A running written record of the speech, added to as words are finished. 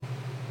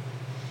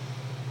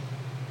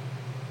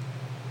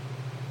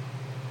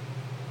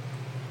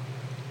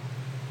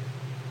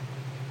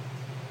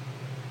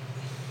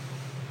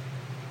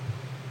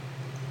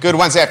Good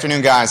Wednesday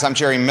afternoon, guys. I'm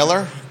Jerry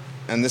Miller,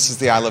 and this is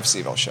the I Love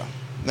CVille show.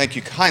 Thank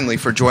you kindly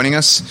for joining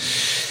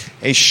us.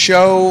 A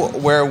show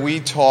where we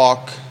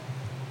talk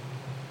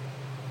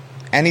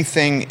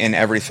anything and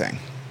everything.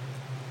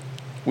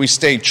 We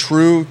stay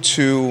true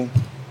to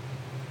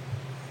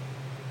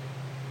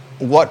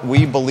what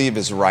we believe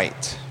is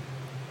right.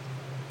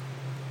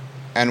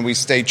 And we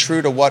stay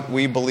true to what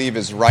we believe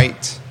is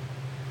right,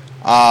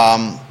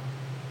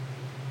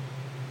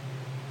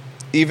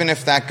 even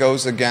if that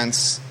goes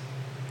against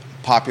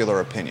popular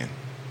opinion.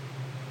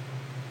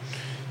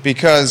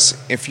 Because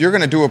if you're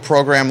going to do a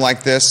program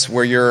like this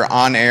where you're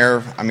on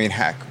air, I mean,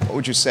 heck, what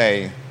would you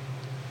say?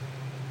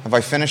 Have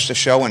I finished a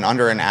show in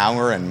under an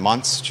hour and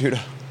months,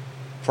 Judah?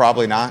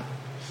 Probably not.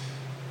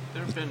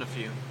 There have been a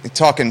few. You're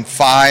talking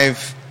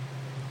five,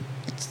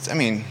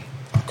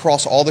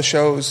 across all the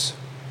shows,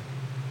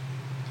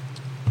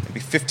 maybe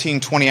 15,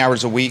 20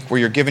 hours a week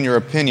where you're giving your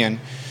opinion.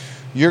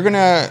 You're going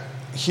to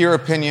hear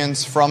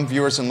opinions from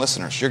viewers and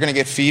listeners. You're going to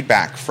get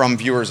feedback from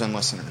viewers and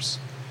listeners.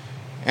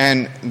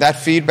 And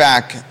that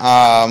feedback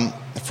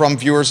from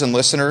viewers and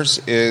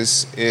listeners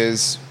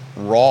is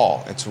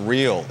raw, it's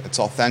real, it's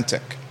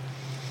authentic.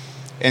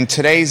 In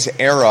today's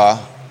era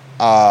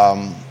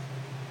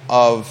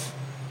of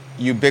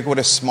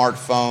ubiquitous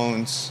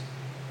smartphones,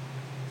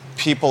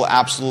 people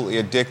absolutely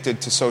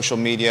addicted to social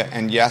media,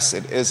 and yes,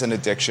 it is an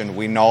addiction.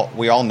 We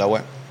all know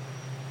it.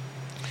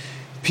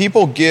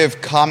 People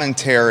give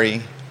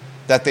commentary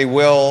that they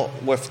will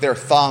with their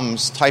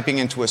thumbs typing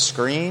into a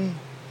screen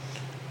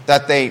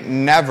that they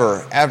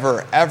never,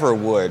 ever, ever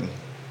would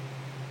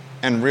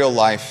in real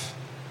life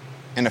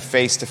in a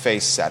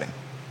face-to-face setting.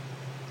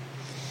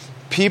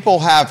 People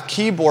have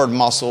keyboard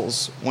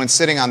muscles when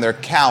sitting on their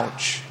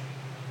couch.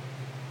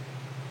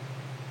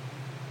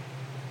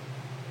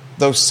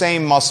 Those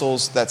same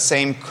muscles, that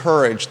same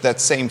courage,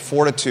 that same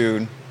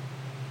fortitude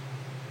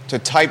to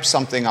type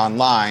something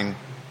online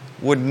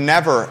would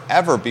never,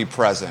 ever be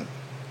present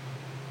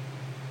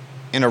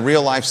in a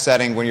real-life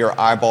setting when you're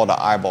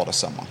eyeball to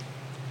someone.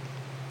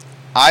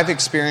 I've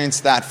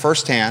experienced that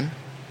firsthand,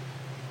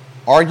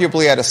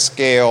 arguably at a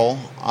scale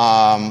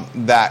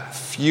that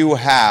few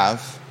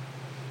have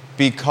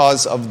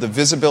because of the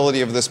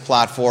visibility of this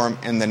platform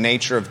and the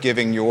nature of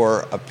giving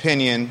your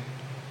opinion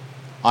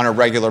on a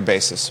regular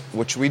basis,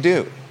 which we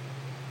do.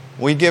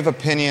 We give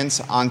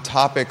opinions on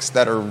topics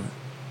that are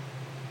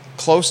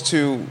close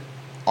to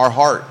our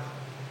heart.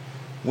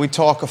 We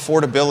talk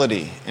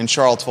affordability in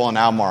Charlottesville and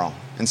Albemarle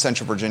in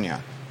Central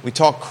Virginia. We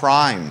talk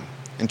crime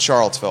in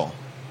Charlottesville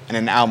and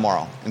in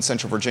Albemarle in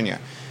Central Virginia.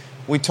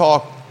 We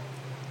talk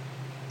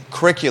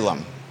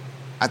curriculum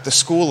at the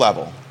school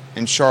level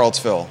in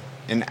Charlottesville,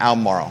 in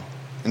Albemarle,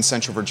 in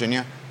Central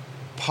Virginia.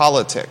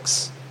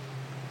 Politics,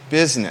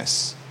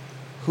 business,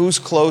 who's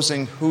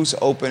closing, who's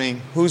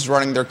opening, who's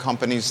running their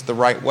companies the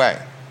right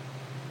way.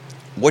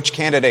 Which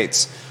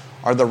candidates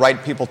are the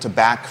right people to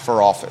back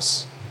for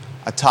office?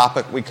 A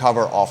topic we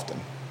cover often.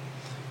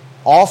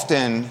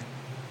 Often,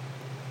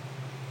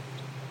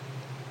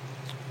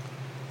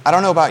 I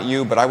don't know about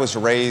you, but I was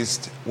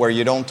raised where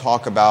you don't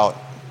talk about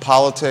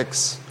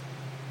politics,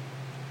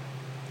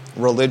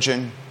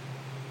 religion,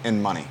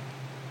 and money.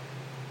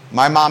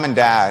 My mom and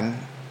dad,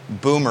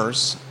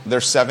 boomers, they're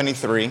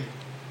 73.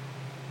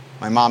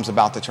 My mom's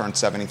about to turn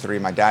 73.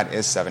 My dad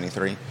is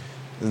 73.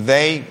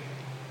 They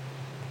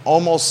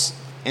almost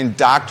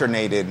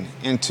indoctrinated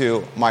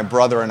into my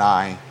brother and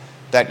I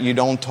that you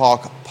don't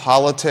talk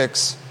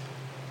politics,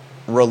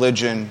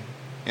 religion,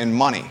 and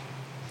money.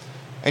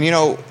 And you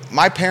know,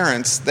 my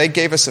parents, they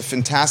gave us a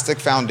fantastic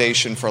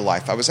foundation for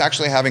life. I was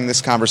actually having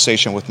this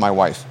conversation with my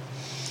wife.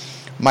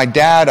 My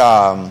dad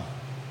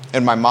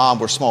and my mom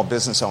were small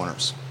business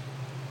owners.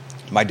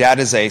 My dad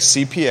is a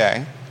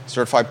CPA,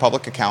 certified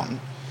public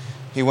accountant.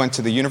 He went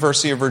to the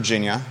University of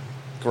Virginia,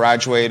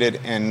 graduated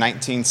in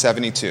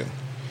 1972.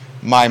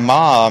 My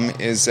mom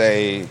is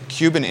a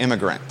Cuban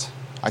immigrant.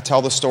 I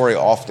tell the story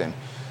often.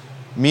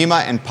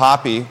 Mima and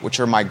Papi,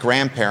 which are my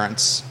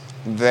grandparents,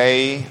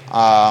 they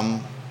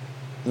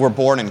were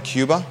born in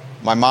Cuba.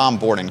 My mom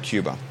born in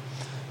Cuba.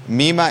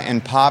 Mima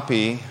and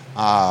Papi,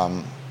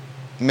 upper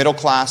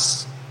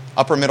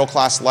middle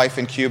class life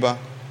in Cuba.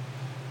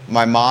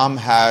 My mom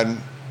had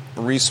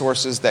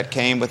resources that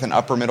came with an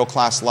upper middle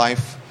class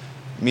life.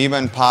 Mima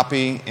and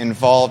Papi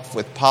involved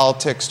with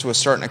politics to a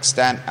certain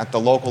extent at the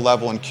local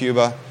level in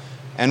Cuba,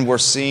 and were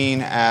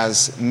seen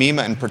as,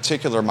 Mima in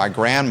particular, my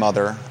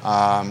grandmother,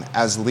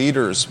 as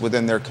leaders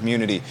within their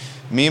community.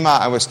 Mima,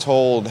 I was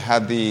told,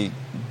 had the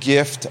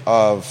gift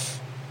of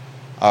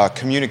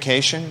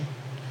communication,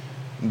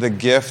 the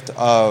gift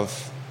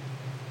of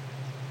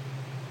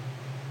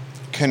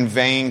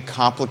conveying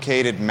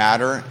complicated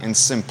matter in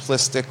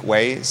simplistic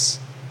ways.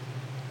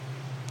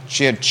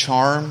 She had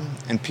charm,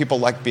 and people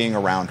liked being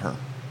around her.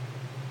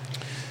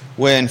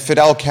 When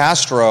Fidel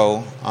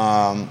Castro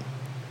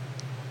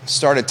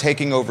started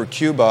taking over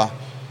Cuba,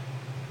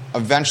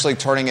 eventually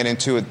turning it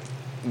into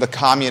the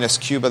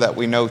communist Cuba that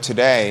we know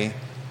today,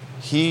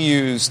 he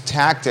used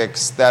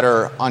tactics that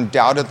are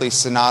undoubtedly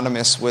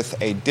synonymous with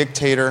a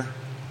dictator,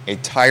 a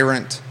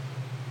tyrant,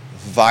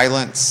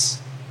 violence,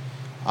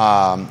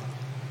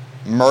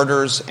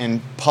 murders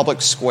in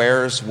public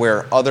squares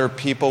where other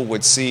people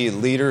would see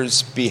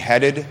leaders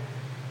beheaded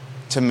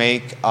to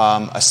make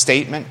a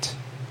statement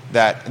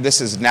that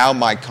this is now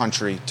my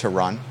country to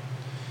run.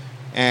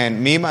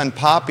 And Mima and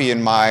Poppy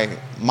and my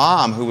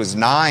mom, who was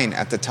 9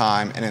 at the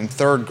time and in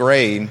 3rd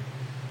grade,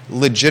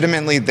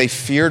 legitimately, they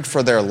feared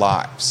for their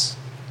lives.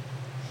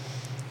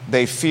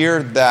 They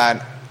feared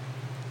that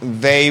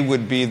they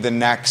would be the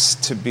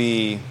next to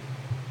be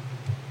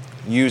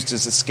used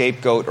as a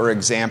scapegoat or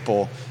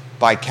example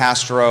by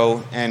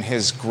Castro and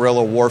his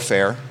guerrilla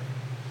warfare.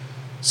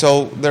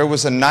 So there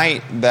was a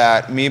night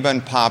that Mima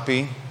and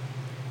Poppy,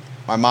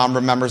 my mom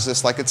remembers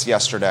this like it's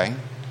yesterday,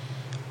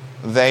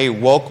 they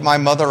woke my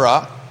mother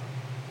up.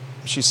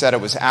 She said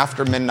it was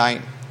after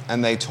midnight,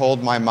 and they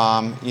told my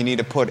mom, you need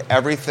to put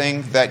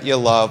everything that you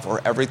love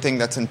or everything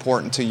that's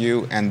important to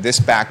you in this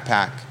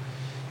backpack,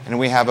 and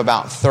we have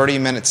about 30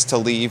 minutes to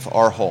leave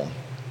our home.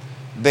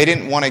 They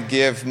didn't want to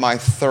give my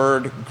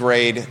 3rd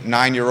grade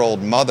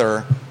 9-year-old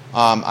mother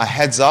a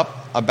heads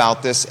up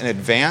about this in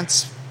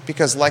advance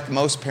because, like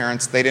most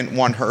parents, they didn't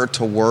want her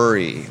to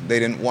worry. They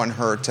didn't want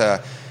her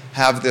to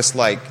have this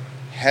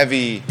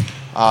heavy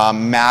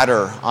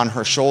matter on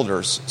her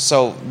shoulders.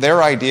 So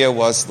their idea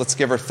was, let's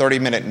give her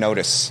 30-minute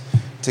notice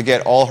to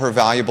get all her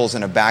valuables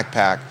in a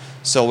backpack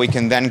so we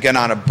can then get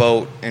on a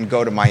boat and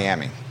go to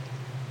Miami.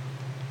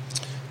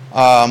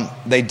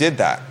 They did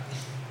that.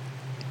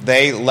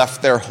 They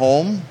left their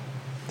home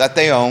that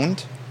they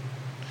owned.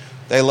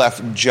 They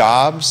left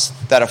jobs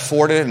that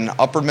afforded an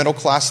upper middle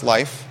class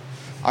life.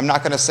 I'm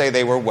not going to say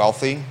they were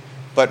wealthy,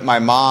 but my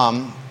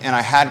mom, and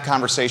I had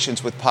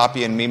conversations with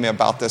Poppy and Mima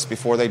about this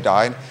before they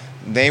died,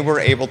 they were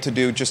able to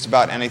do just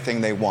about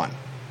anything they want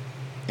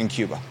in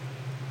Cuba.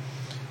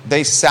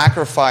 They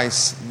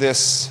sacrifice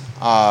this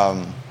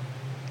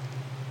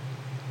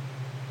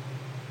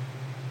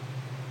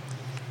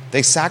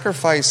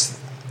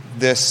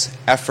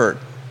effort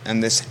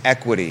and this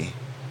equity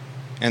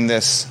and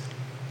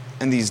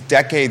these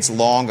decades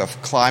long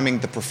of climbing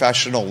the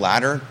professional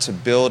ladder to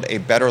build a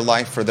better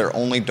life for their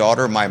only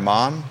daughter, my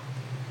mom,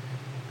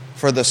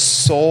 for the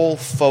sole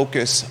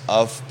focus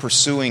of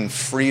pursuing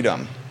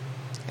freedom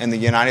in the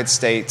United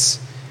States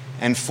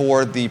and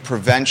for the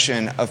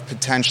prevention of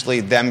potentially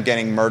them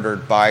getting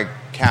murdered by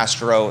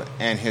Castro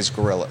and his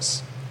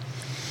guerrillas.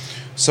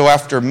 So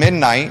after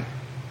midnight,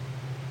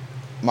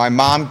 my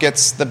mom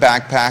gets the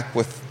backpack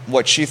with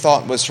what she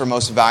thought was her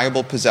most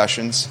valuable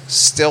possessions.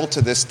 Still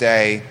to this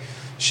day,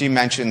 she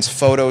mentions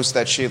photos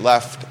that she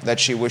left that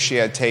she wished she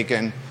had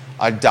taken,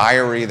 a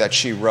diary that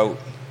she wrote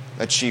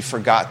that she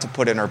forgot to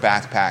put in her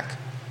backpack.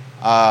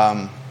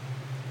 And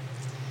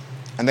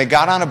they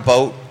got on a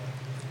boat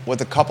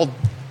with a couple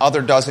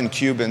other dozen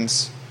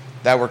Cubans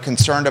that were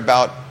concerned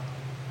about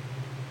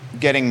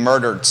getting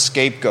murdered,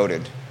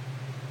 scapegoated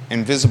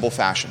in visible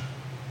fashion.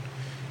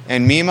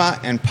 And Mima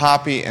and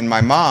Poppy and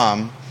my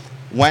mom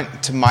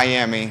went to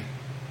Miami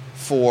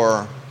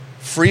for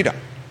freedom,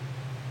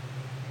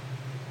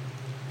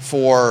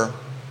 to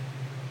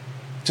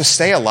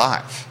stay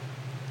alive.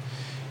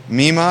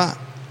 Mima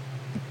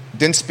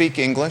didn't speak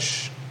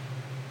English.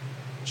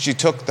 She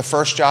took the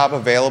first job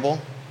available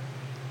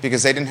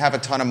because they didn't have a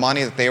ton of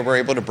money that they were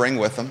able to bring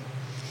with them.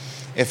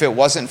 If it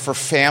wasn't for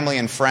family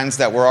and friends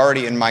that were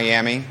already in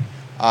Miami,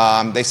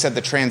 they said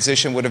the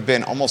transition would have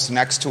been almost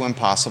next to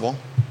impossible.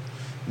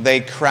 They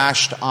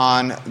crashed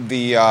on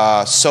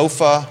the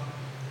sofa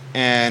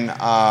and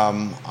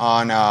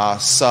on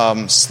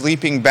some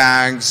sleeping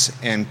bags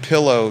and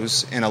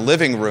pillows in a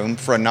living room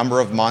for a number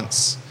of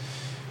months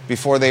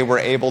before they were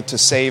able to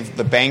save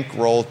the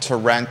bankroll to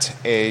rent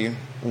a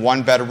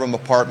 1-bedroom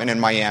apartment in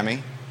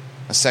Miami,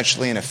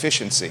 essentially an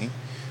efficiency,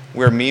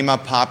 where Mima,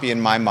 Poppy,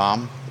 and my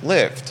mom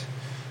lived.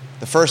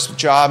 The first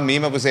job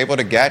Mima was able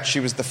to get,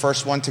 she was the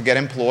first one to get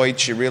employed.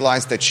 She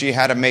realized that she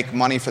had to make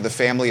money for the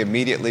family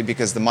immediately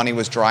because the money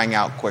was drying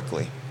out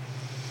quickly.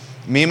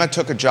 Mima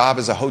took a job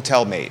as a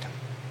hotel maid.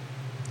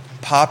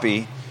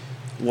 Poppy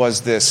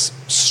was this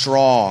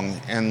strong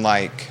and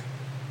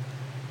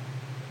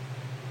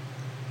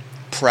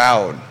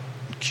proud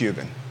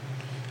Cuban,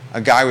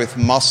 a guy with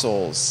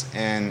muscles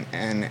and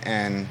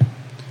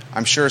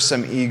I'm sure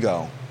some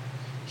ego.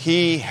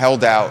 He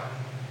held out,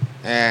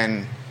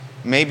 and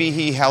maybe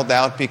he held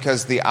out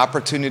because the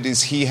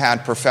opportunities he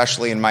had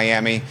professionally in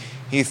Miami,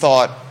 he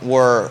thought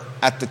were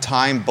at the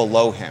time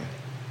below him.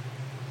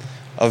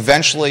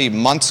 Eventually,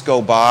 months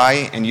go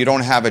by and you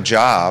don't have a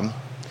job,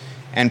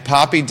 and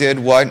Poppy did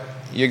what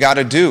you got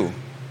to do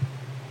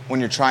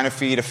when you're trying to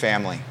feed a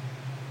family.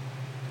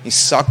 He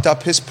sucked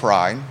up his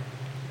pride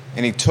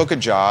and he took a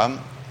job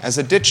as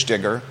a ditch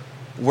digger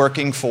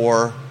working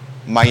for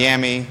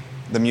Miami,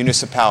 the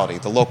municipality,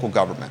 the local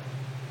government.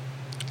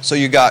 So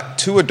you got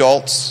 2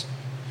 adults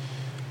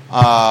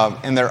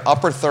in their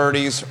upper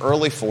 30s,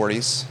 early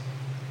 40s,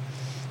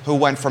 who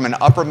went from an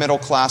upper middle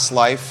class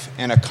life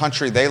in a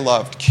country they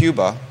loved,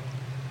 Cuba.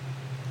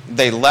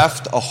 They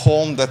left a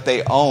home that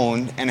they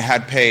owned and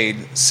had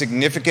paid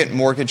significant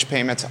mortgage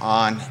payments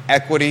on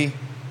equity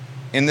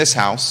in this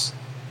house.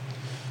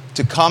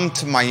 to come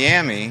to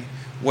Miami,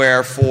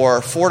 where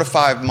for 4 to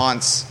 5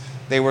 months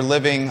they were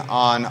living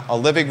on a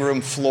living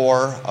room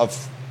floor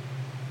of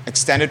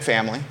extended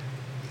family.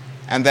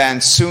 And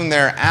then soon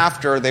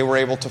thereafter, they were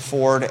able to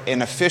afford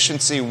an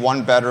efficiency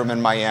 1-bedroom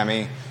in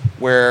Miami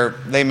where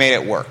they made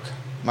it work.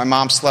 My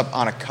mom slept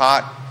on a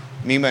cot.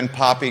 Mima and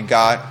Poppy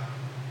got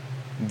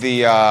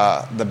the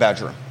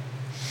bedroom.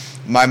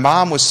 My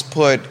mom was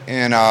put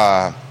in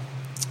the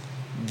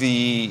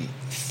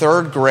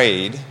 3rd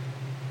grade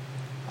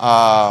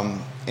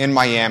in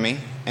Miami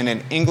in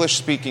an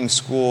English-speaking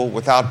school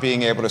without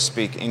being able to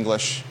speak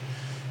English.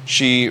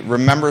 She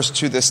remembers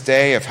to this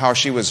day of how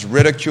she was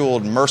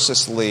ridiculed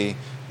mercilessly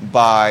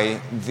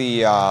by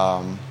the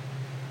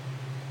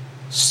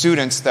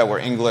students that were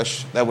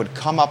English that would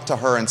come up to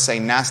her and say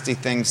nasty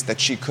things that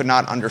she could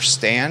not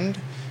understand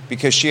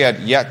because she had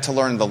yet to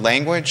learn the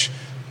language,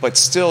 but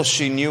still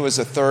she knew as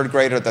a 3rd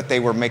grader that they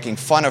were making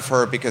fun of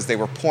her because they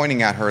were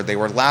pointing at her, they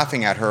were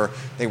laughing at her,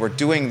 they were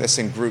doing this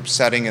in group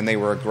setting, and they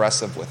were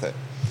aggressive with it.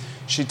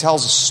 She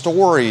tells a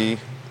story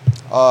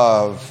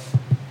of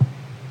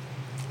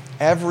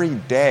every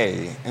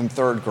day in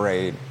 3rd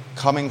grade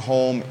coming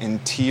home in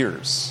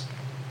tears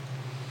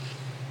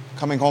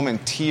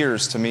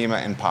to Mima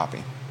and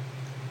Poppy.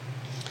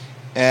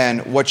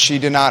 And what she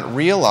did not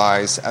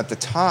realize at the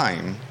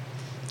time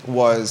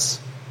was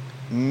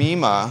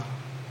Mima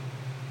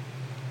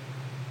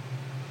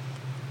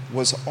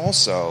was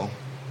also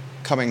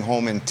coming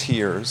home in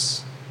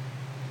tears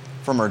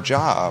from her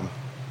job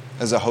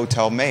as a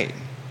hotel maid,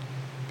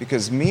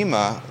 because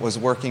Mima was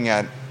working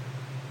at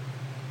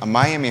a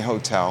Miami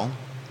hotel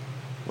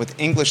with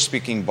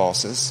English-speaking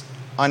bosses,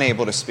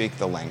 unable to speak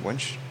the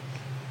language,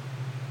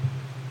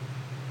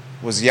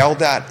 was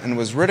yelled at and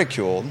was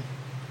ridiculed,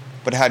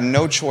 but had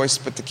no choice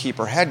but to keep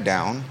her head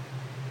down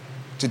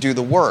to do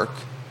the work,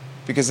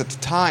 because at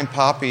the time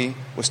Poppy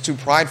was too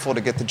prideful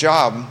to get the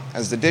job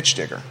as the ditch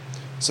digger.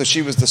 So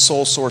she was the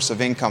sole source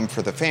of income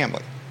for the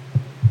family.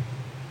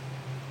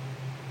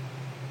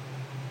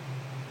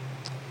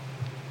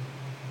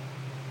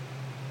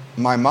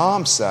 My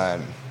mom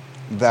said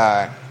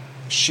that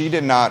she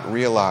did not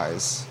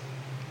realize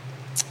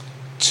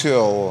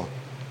till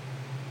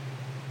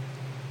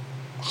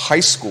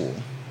high school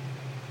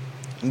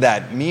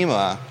that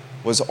Mima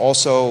was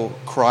also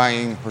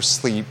crying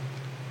herself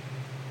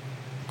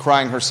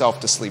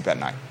to sleep at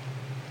night.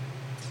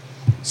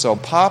 So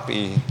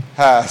Poppy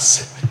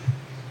has,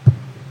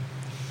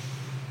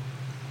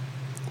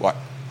 what?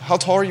 How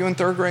tall are you in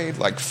 3rd grade?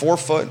 Like 4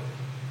 foot?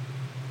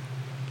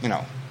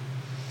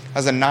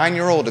 As a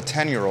 9-year-old, a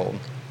 10-year-old,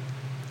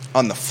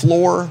 on the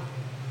floor,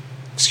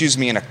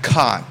 in a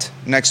cot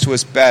next to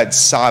his bed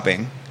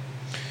sobbing,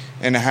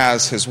 and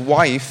has his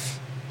wife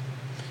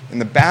in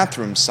the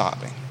bathroom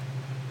sobbing.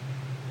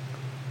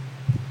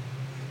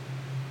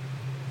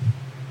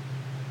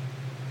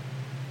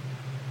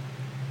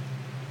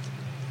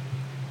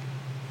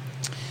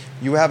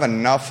 You have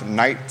enough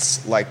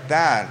nights like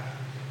that,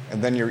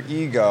 and then your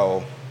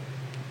ego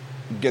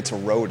gets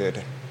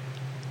eroded,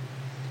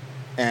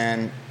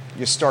 and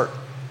you start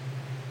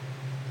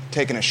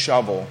taking a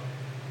shovel,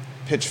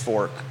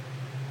 pitchfork,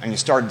 and you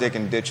start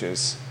digging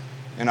ditches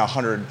in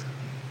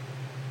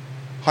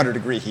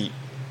 100-degree heat.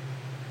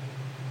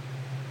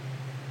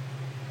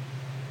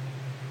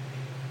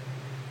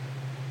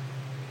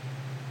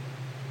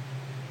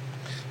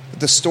 But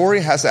the story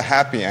has a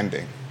happy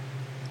ending.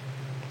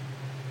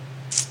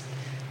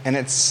 And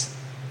it's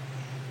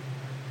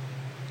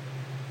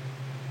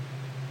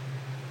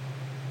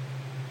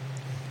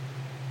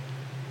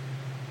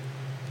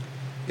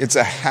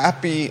a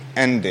happy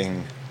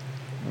ending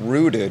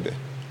rooted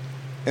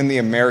in the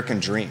American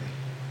dream.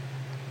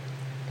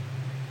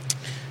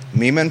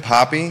 Mima and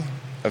Poppy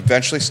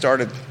eventually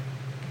started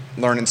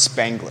learning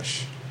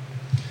Spanglish.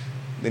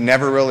 They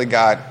never really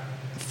got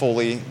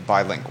fully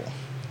bilingual,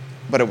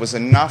 but it was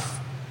enough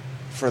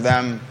for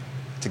them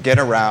to get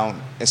around,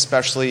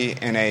 especially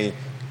in a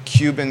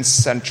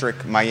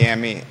Cuban-centric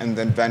Miami and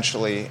then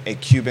eventually a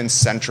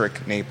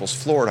Cuban-centric Naples,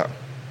 Florida.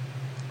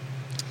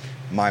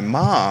 My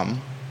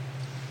mom,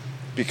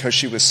 because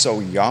she was so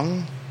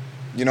young,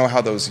 you know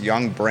how those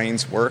young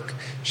brains work,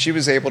 she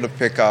was able to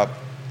pick up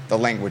the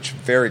language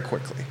very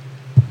quickly.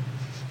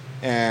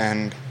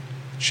 And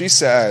she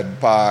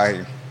said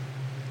by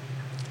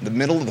the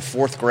middle of the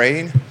 4th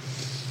grade,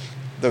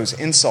 those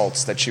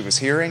insults that she was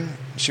hearing,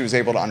 she was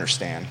able to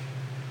understand.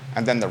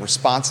 And then the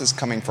responses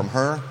coming from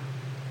her,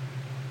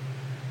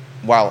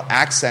 while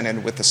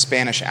accented with the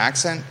Spanish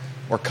accent,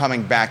 were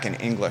coming back in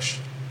English.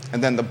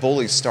 And then the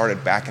bullies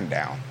started backing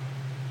down.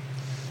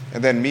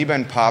 And then Mima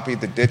and Poppy,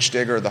 the ditch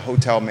digger, the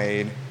hotel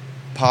maid,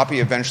 Poppy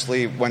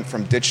eventually went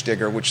from ditch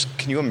digger, which,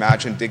 can you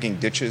imagine digging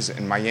ditches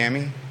in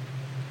Miami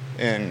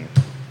in,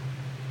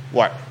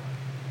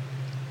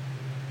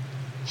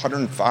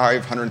 105,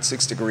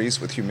 106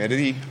 degrees with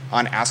humidity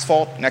on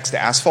asphalt, next to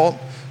asphalt,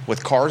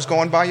 with cars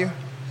going by you?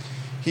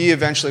 He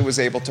eventually was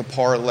able to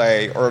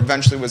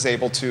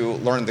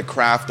learn the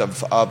craft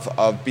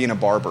of being a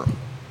barber.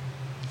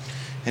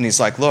 And he's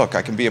like, look,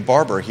 I can be a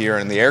barber here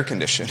in the air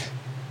condition.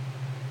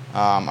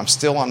 I'm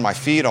still on my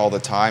feet all the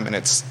time, and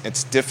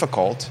it's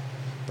difficult,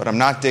 but I'm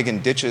not digging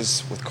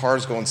ditches with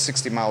cars going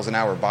 60 miles an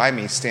hour by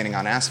me standing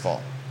on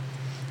asphalt.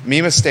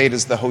 Mima stayed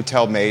as the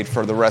hotel maid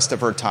for the rest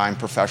of her time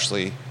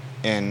professionally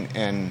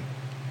in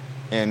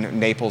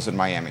Naples and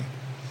Miami.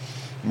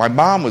 My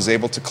mom was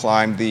able to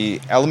climb the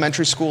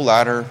elementary school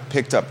ladder,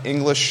 picked up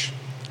English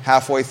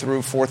halfway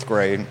through 4th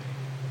grade.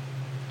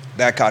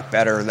 That got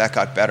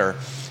better.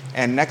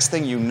 And next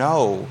thing you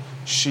know,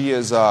 she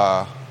is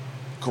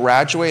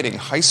graduating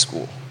high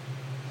school,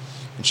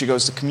 and she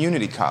goes to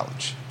community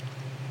college.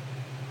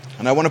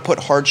 And I want to put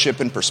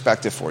hardship in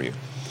perspective for you.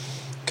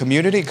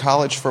 Community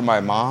college for my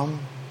mom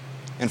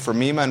and for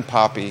Mima and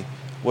Poppy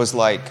was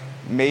like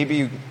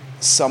maybe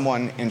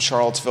someone in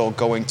Charlottesville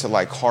going to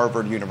like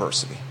Harvard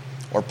University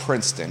or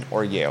Princeton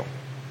or Yale.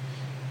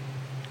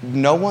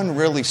 No one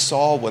really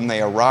saw when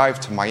they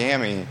arrived to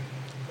Miami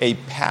a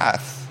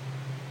path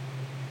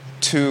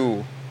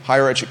to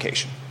higher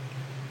education.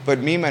 But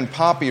Mima and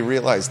Poppy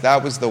realized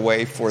that was the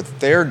way for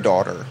their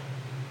daughter,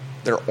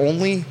 their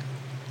only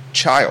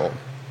child,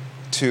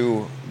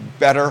 to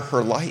better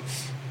her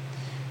life.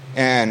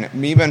 And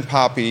Mima and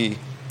Poppy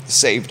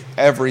saved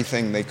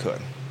everything they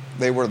could.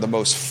 They were the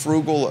most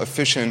frugal,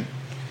 efficient,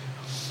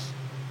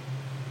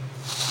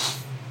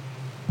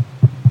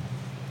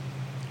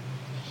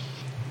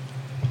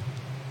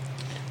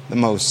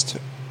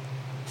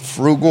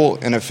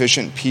 and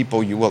efficient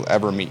people you will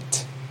ever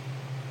meet.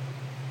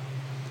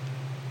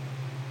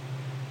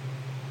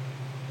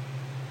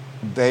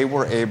 They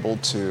were able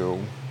to,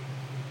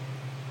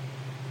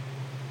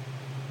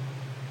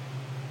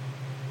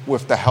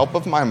 with the help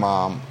of my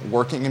mom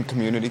working in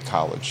community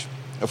college,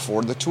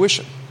 afford the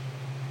tuition.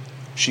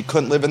 She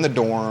couldn't live in the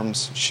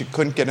dorms. She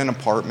couldn't get an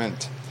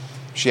apartment.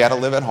 She had to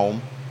live at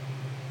home.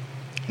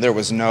 There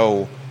was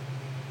no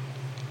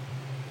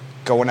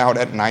going out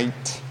at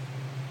night,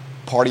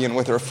 partying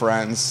with her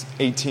friends,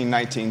 18,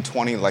 19,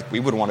 20, like we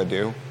would want to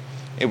do.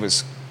 It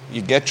was,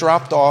 you get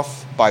dropped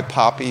off by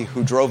Poppy,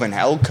 who drove an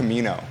El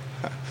Camino,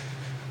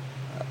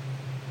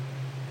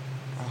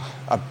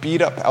 a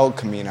beat-up El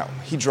Camino.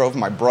 He drove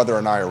my brother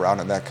and I around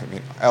in that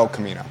El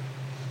Camino.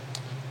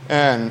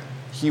 And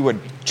he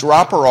would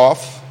drop her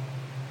off,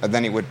 and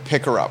then he would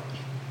pick her up.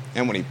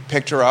 And when he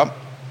picked her up,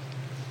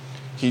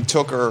 he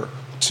took her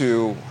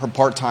to her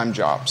part-time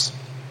jobs.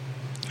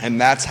 And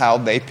that's how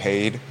they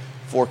paid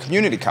for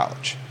community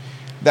college.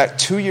 That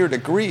 2-year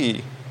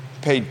degree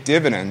paid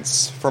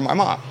dividends for my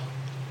mom.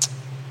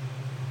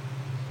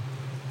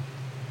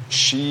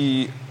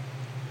 She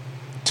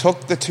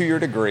took the 2-year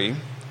degree.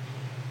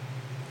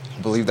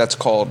 I believe that's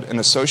called an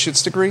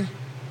associate's degree,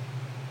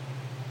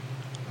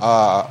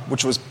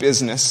 which was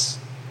business,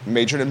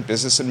 majored in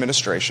business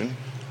administration.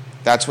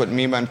 That's what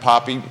Mima and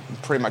Poppy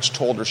pretty much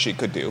told her she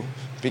could do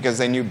because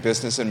they knew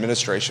business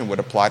administration would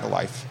apply to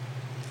life.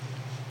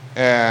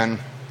 And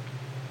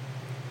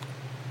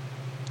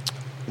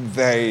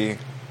they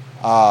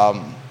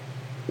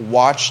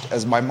watched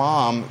as my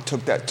mom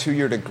took that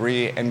 2-year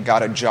degree and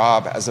got a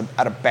job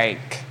at a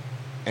bank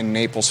in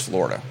Naples,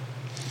 Florida.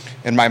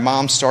 And my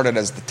mom started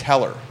as the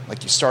teller,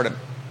 like you started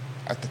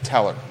at the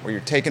teller, where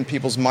you're taking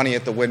people's money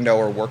at the window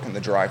or working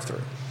the drive-thru.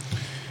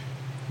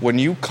 When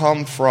you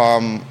come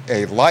from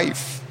a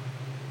life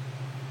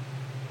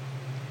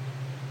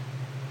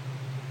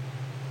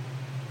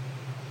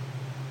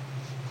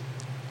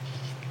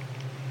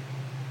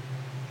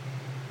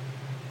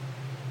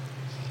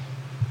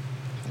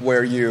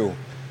where you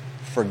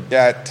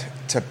forget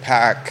to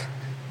pack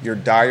your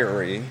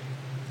diary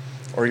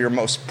or your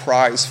most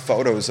prized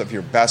photos of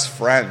your best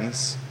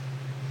friends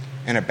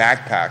in a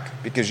backpack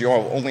because you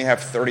only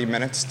have 30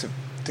 minutes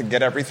to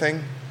get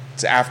everything.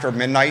 It's after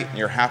midnight and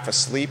you're half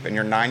asleep and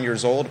you're 9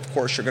 years old. Of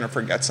course, you're going to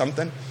forget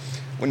something.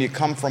 When you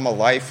come from a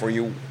life where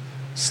you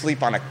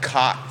sleep on a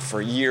cot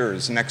for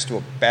years next to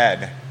a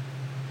bed,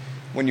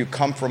 when you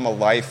come from a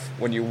life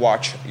when you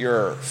watch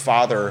your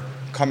father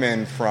come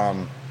in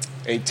from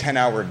a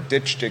 10-hour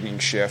ditch digging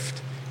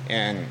shift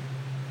and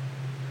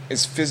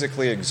is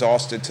physically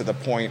exhausted to the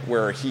point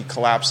where he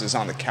collapses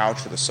on the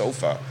couch or the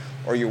sofa,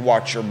 or you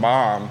watch your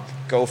mom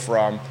go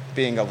from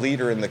being a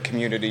leader in the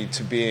community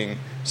to being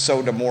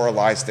so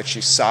demoralized that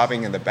she's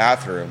sobbing in the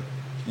bathroom,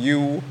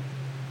 you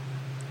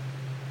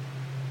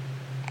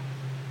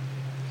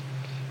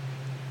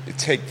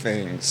take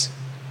things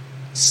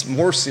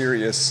more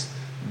serious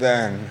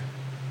than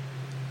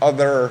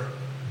other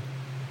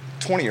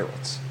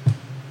 20-year-olds.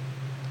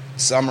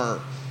 Some are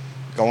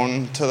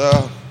going to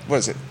the,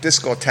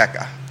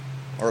 discoteca,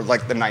 or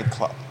like the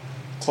nightclub,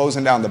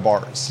 closing down the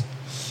bars.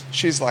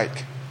 She's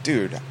like,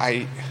 dude,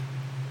 I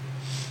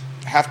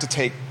have to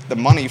take the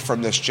money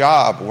from this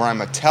job where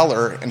I'm a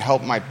teller and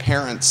help my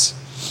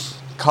parents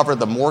cover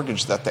the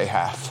mortgage that they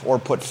have or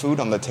put food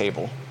on the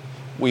table.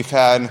 We've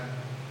had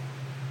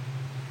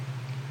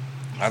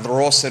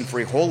arroz and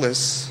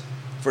frijoles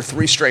for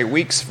 3 straight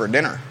weeks for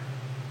dinner.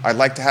 I'd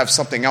like to have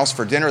something else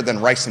for dinner than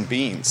rice and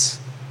beans.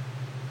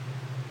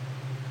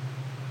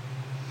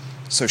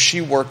 So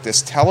she worked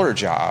this teller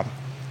job,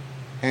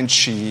 and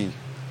she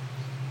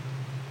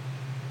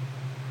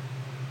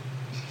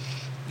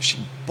She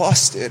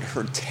busted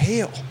her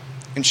tail,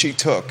 and she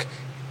took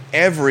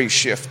every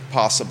shift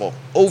possible,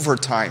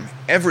 overtime,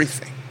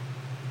 everything,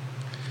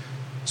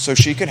 so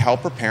she could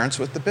help her parents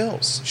with the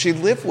bills. She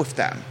lived with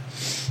them.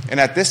 And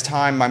at this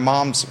time, my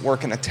mom's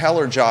working a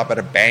teller job at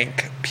a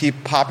bank.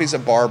 Poppy's a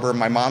barber.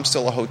 My mom's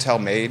still a hotel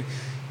maid.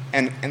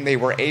 And they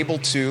were able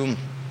to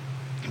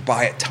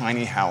buy a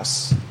tiny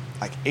house,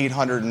 like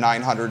 800,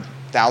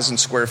 900,000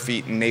 square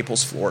feet in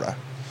Naples, Florida.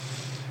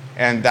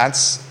 And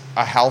that's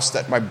a house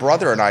that my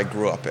brother and I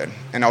grew up in.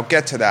 And I'll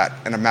get to that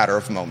in a matter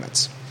of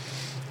moments.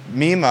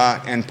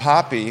 Mima and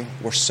Poppy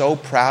were so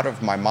proud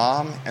of my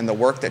mom and the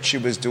work that she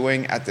was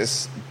doing at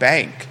this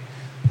bank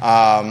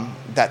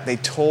that they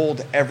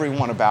told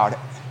everyone about it,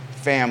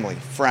 family,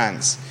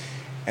 friends.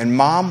 And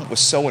Mom was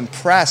so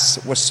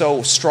impressed, was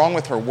so strong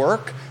with her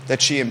work,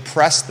 that she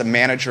impressed the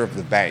manager of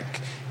the bank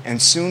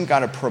and soon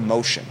got a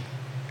promotion.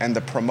 And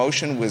the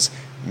promotion was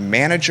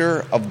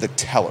manager of the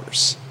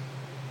tellers.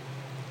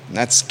 And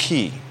that's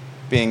key,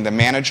 being the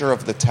manager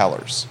of the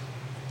tellers.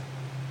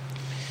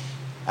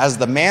 As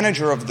the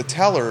manager of the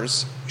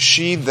tellers,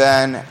 she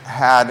then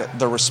had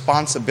the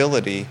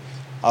responsibility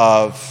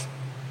of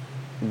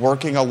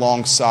working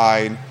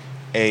alongside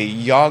a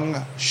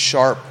young,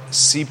 sharp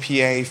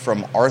CPA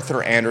from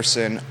Arthur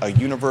Andersen, a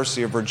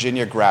University of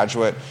Virginia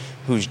graduate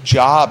whose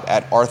job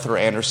at Arthur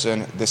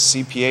Andersen, the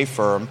CPA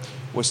firm,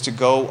 was to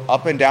go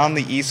up and down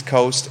the East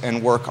Coast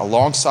and work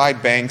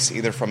alongside banks,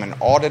 either from an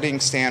auditing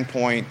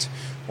standpoint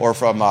or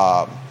from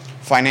a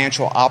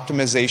financial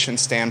optimization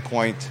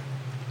standpoint.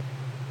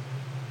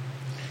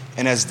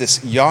 And as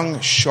this young,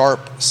 sharp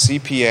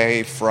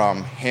CPA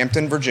from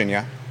Hampton,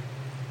 Virginia,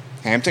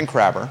 Hampton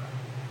Crabber,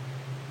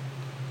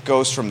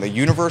 goes from the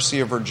University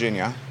of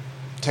Virginia,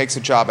 takes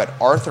a job at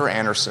Arthur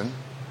Andersen,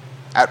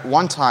 at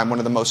one time one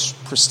of the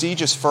most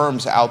prestigious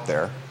firms out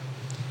there.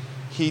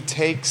 He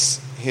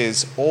takes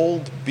his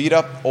old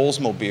beat-up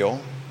Oldsmobile,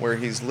 where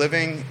he's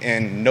living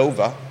in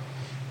Nova,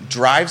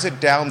 drives it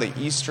down the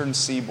eastern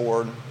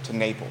seaboard to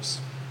Naples.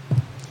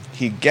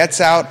 He gets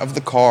out of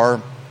the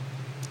car.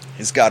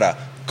 He's got a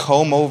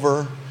comb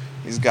over.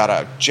 He's got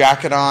a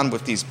jacket on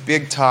with these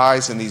big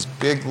ties and these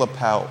big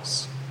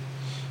lapels.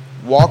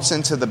 Walks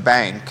into the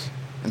bank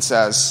and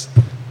says,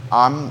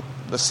 I'm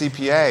the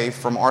CPA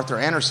from Arthur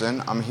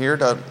Andersen. I'm here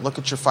to look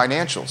at your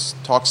financials.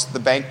 Talks to the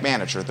bank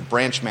manager, the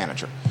branch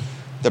manager.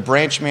 The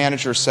branch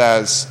manager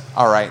says,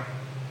 all right,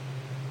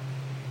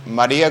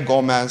 Maria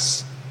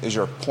Gomez is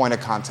your point of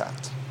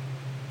contact.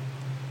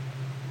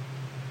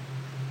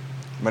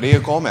 Maria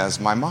Gomez,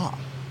 my mom.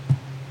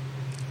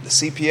 The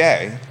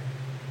CPA,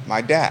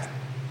 my dad.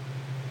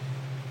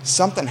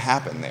 Something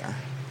happened there.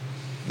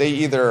 They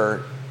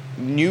either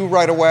knew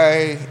right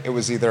away, it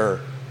was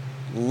either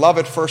love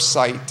at first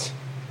sight,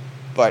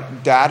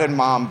 but Dad and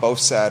Mom both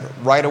said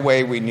right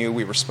away we knew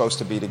we were supposed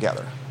to be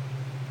together.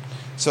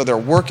 So they're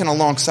working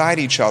alongside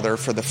each other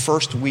for the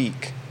first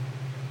week,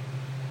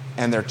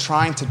 and they're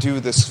trying to do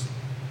this.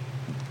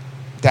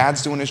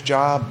 Dad's doing his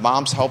job,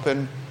 Mom's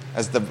helping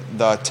as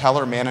the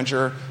teller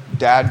manager,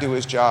 Dad do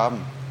his job.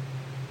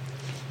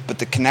 But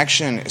the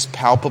connection is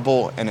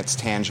palpable and it's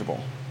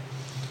tangible.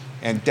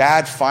 And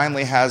Dad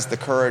finally has the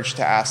courage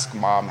to ask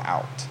Mom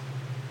out.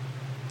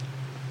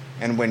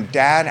 And when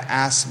Dad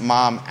asks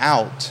Mom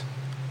out,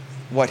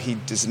 what he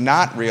does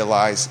not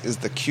realize is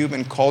the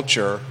Cuban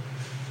culture.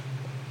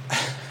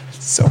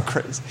 It's so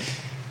crazy.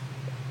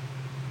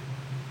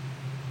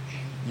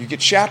 You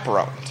get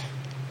chaperoned.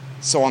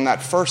 So on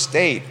that first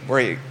date,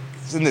 where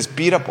he's in this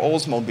beat-up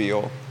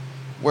Oldsmobile,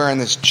 wearing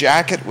this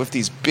jacket with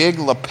these big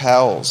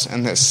lapels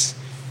and this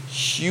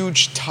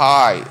huge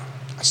tie.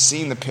 I've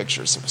seen the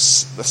pictures. It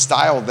was the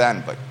style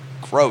then, but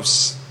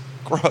gross.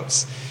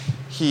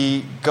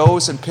 He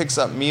goes and picks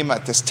up Mima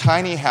at this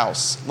tiny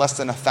house, less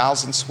than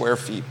 1,000 square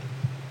feet.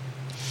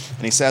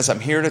 And he says, I'm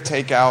here to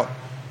take out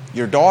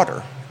your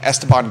daughter,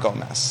 Esteban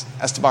Gomez.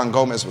 Esteban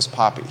Gomez was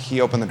Poppy.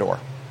 He opened the door.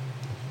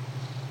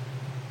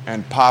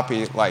 And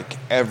Poppy, like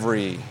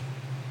every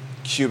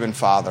Cuban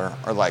father,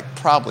 or like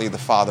probably the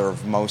father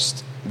of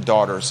most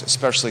daughters,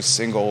 especially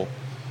single,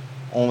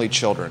 only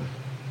children,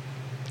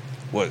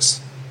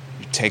 was,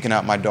 you're taking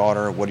out my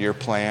daughter, what are your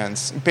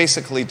plans?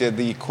 Basically did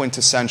the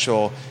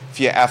quintessential, if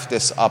you F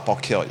this up, I'll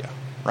kill you,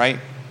 right?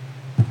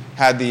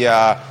 Had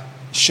the,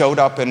 showed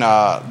up in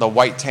the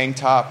white tank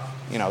top,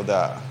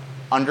 the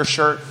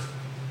undershirt.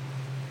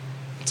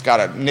 It's got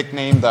a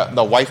nickname,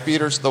 the wife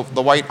beaters, the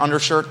white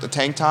undershirt, the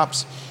tank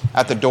tops.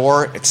 At the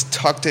door, it's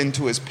tucked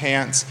into his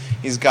pants.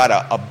 He's got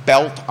a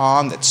belt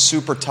on that's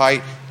super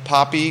tight.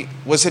 Poppy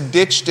was a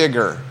ditch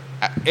digger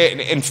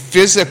and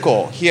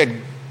physical.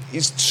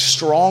 He's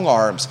strong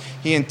arms.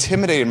 He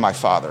intimidated my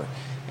father.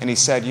 And he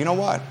said, you know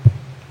what?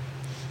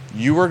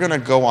 You are going to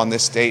go on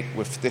this date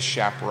with this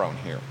chaperone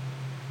here.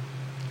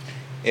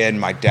 And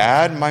my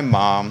dad, my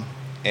mom,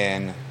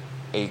 and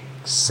a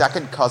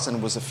second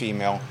cousin was a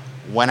female,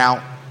 went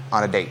out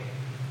on a date.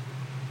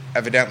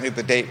 Evidently,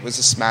 the date was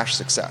a smash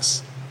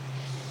success.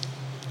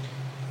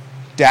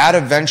 Dad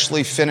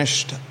eventually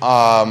finished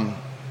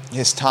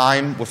his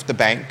time with the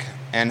bank,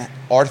 and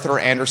Arthur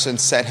Anderson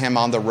set him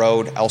on the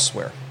road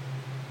elsewhere.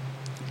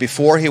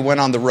 Before he went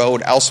on the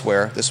road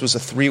elsewhere, this was a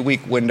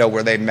 3-week window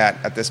where they met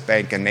at this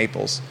bank in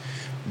Naples.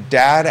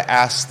 Dad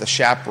asked the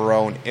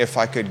chaperone if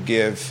I could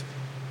give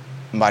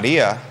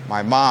Maria,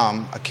 my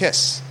mom, a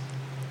kiss.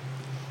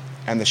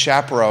 And the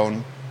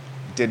chaperone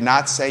did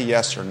not say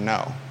yes or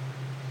no.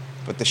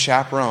 But the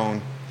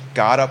chaperone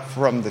got up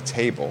from the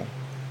table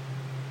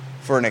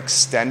for an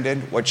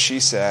extended, what she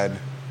said,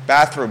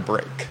 bathroom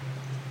break.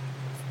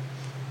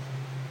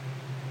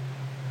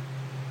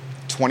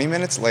 20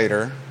 minutes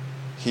later,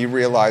 he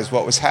realized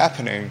what was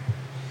happening,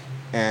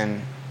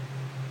 and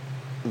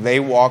they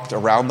walked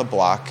around the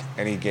block,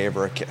 and he gave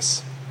her a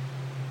kiss.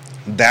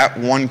 That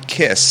one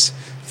kiss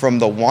from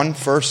the one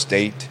first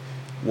date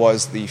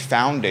was the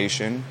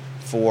foundation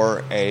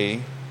for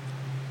a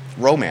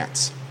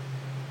romance.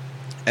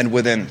 And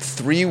within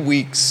 3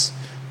 weeks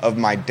of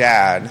my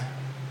dad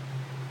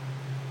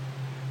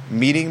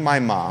meeting my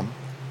mom,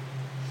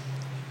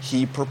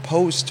 he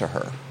proposed to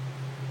her.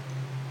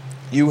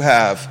 You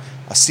have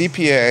a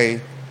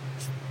CPA,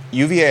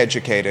 UVA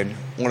educated,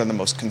 one of the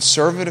most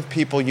conservative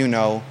people you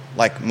know,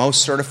 like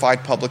most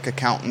certified public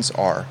accountants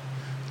are,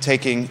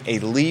 taking a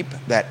leap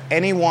that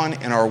anyone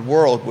in our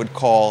world would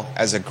call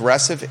as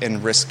aggressive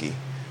and risky,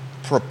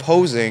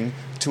 proposing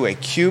to a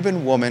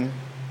Cuban woman,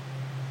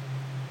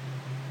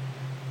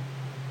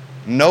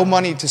 no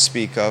money to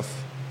speak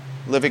of,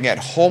 living at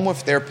home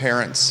with their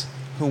parents,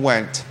 who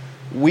went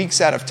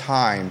weeks at a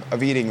time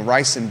of eating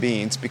rice and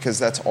beans because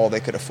that's all they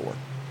could afford.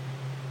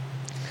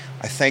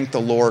 I thank the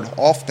Lord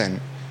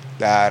often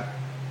that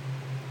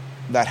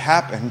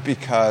happened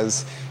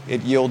because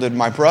it yielded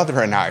my brother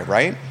and I,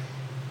 right?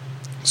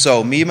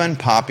 So Mima and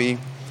Poppy,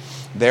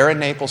 they're in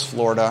Naples,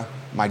 Florida.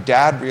 My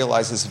dad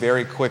realizes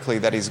very quickly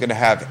that he's going to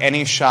have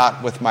any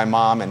shot with my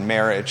mom in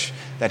marriage,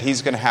 that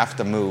he's going to have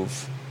to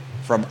move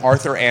from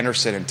Arthur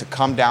Anderson and to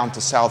come down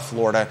to South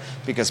Florida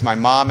because my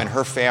mom and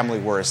her family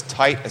were as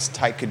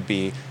tight could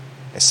be,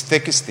 as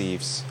thick as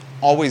thieves,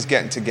 always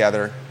getting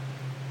together.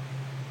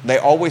 They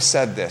always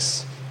said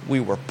this: we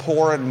were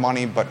poor in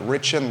money but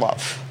rich in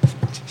love.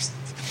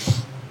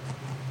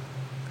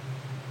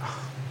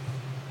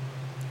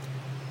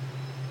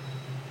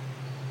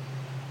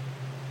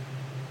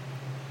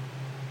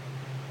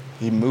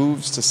 He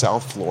moves to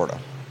South Florida,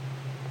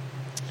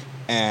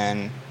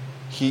 and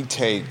he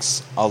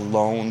takes a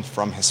loan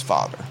from his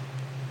father,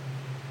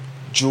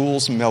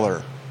 Jules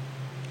Miller.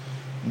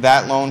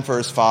 That loan for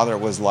his father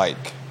was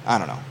like, I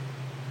don't know,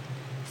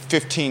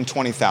 $15,000,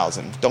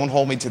 $20,000. Don't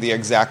hold me to the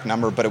exact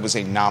number, but it was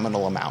a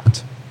nominal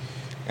amount.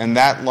 And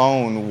that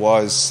loan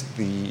was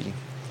the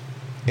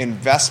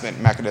investment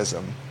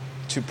mechanism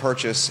to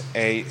purchase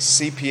a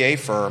CPA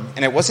firm,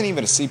 and it wasn't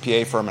even a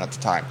CPA firm at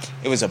the time.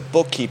 It was a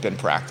bookkeeping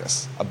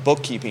practice,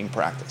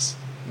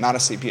 not a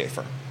CPA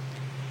firm.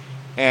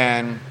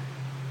 And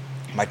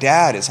my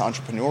dad is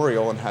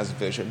entrepreneurial and has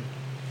vision.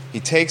 He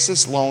takes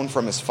this loan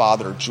from his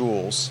father,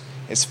 Jules.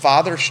 His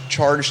father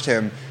charged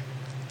him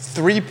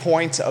 3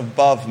 points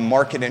above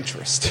market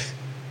interest.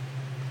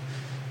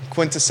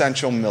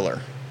 Quintessential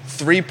Miller.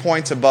 3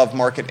 points above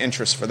market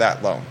interest for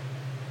that loan.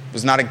 It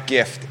was not a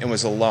gift, it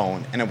was a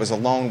loan. And it was a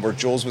loan where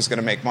Jules was going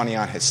to make money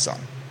on his son.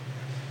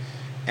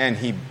 And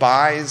he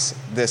buys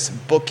this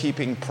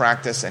bookkeeping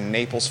practice in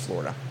Naples,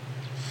 Florida.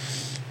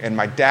 And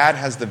my dad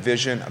has the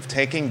vision of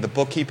taking the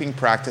bookkeeping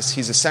practice.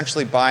 He's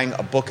essentially buying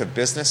a book of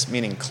business,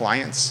 meaning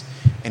clients,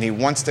 and he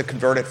wants to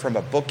convert it from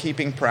a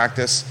bookkeeping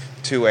practice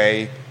to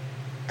a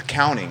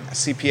accounting, a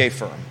CPA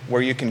firm,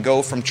 where you can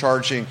go from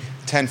charging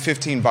 $10,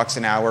 $15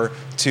 an hour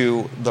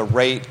to the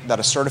rate that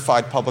a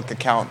certified public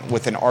accountant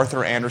with an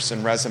Arthur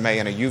Anderson resume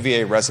and a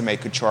UVA resume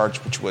could charge,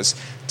 which was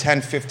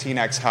 10,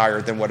 15x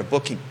higher than what a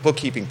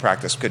bookkeeping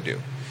practice could do.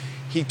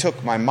 He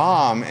took my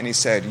mom and he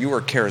said, you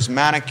are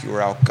charismatic, you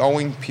are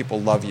outgoing,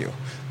 people love you.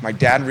 My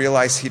dad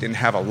realized he didn't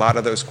have a lot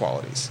of those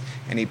qualities,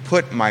 and he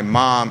put my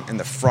mom in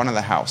the front of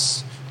the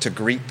house to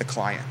greet the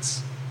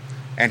clients.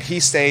 And he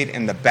stayed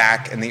in the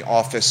back in the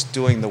office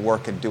doing the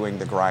work and doing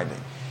the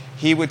grinding.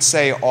 He would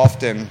say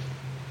often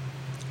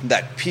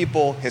that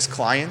people, his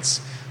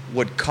clients,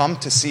 would come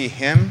to see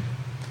him,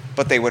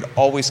 but they would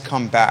always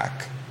come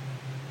back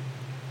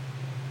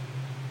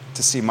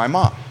to see my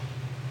mom.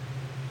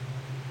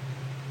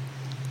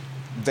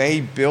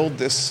 They build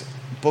this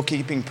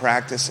bookkeeping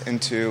practice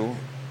into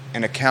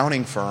an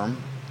accounting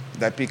firm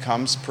that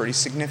becomes pretty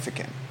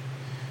significant.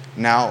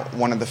 Now,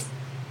 one of the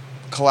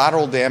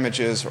collateral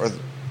damages or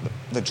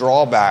the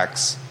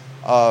drawbacks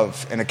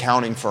of an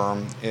accounting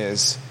firm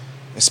is,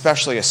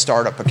 especially a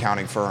startup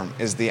accounting firm,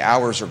 is the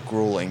hours are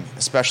grueling,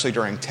 especially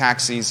during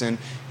tax season,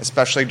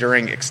 especially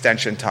during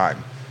extension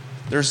time.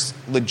 There's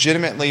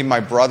legitimately,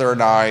 my brother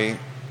and I,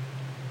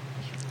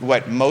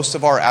 went most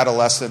of our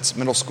adolescence,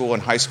 middle school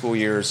and high school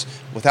years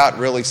without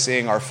really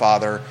seeing our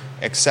father,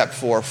 except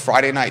for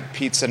Friday night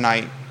pizza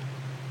night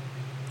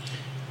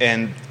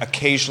and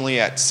occasionally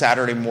at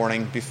Saturday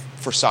morning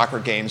for soccer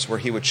games where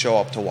he would show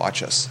up to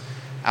watch us.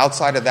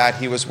 Outside of that,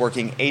 he was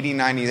working 80,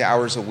 90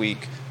 hours a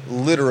week,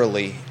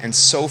 literally, and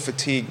so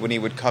fatigued when he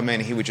would come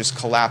in, he would just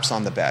collapse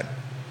on the bed.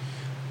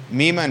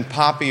 Mima and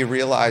Poppy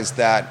realized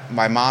that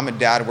my mom and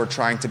dad were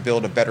trying to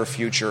build a better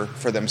future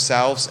for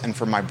themselves and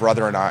for my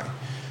brother and I.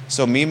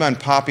 So Mima and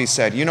Poppy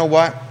said, you know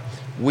what?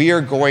 We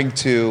are going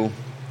to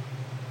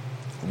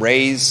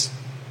raise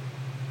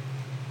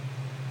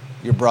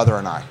your brother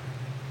and I.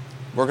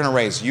 We're going to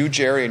raise you,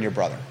 Jerry, and your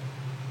brother.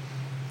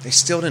 They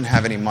still didn't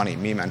have any money,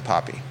 Mima and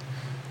Poppy.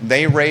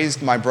 They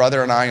raised my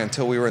brother and I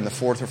until we were in the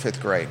 4th or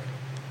 5th grade.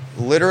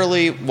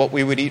 Literally, what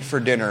we would eat for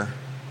dinner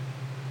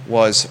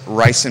was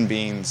rice and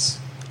beans,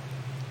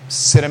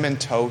 cinnamon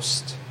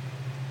toast.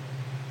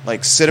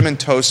 Like, cinnamon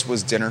toast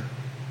was dinner.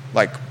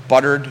 Like,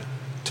 buttered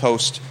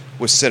toast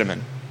with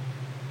cinnamon.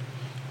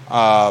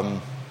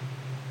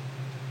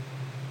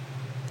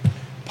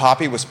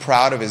 Poppy was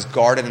proud of his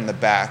garden in the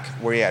back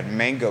where he had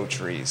mango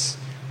trees.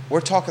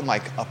 We're talking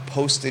like a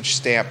postage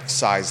stamp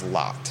size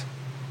lot.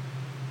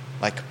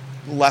 Like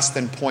less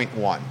than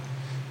 0.1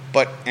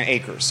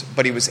 acres.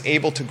 But he was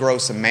able to grow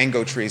some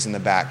mango trees in the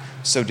back.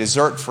 So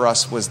dessert for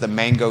us was the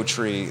mango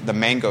tree, the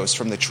mangoes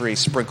from the tree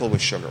sprinkled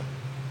with sugar.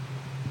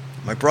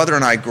 My brother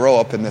and I grow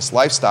up in this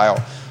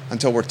lifestyle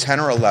until we're 10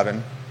 or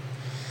 11.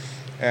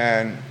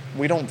 And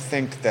we don't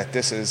think that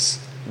this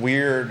is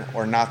weird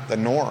or not the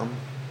norm.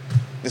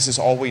 This is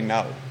all we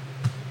know.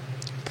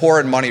 Poor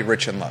in money,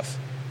 rich in love.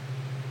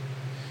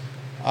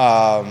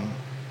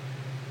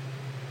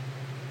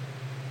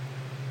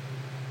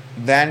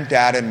 Then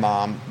Dad and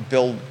Mom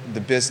built the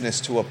business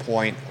to a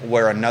point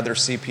where another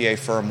CPA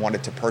firm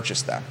wanted to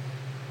purchase them.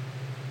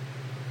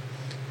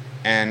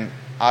 And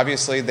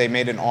obviously they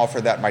made an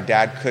offer that my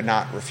dad could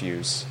not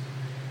refuse.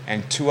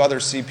 And 2 other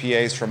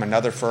CPAs from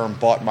another firm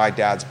bought my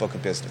dad's book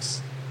of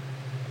business.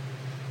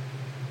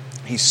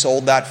 He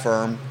sold that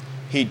firm.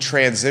 He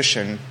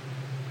transitioned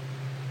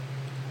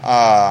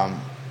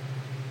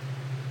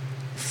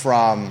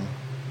from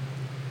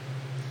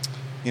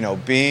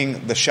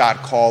being the shot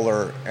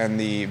caller and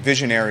the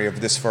visionary of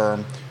this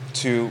firm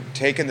to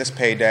taking this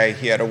payday.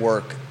 He had to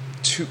work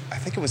I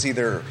think it was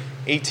either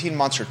 18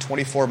 months or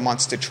 24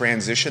 months to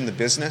transition the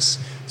business.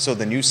 So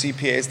the new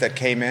CPAs that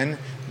came in,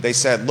 they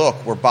said,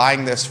 look, we're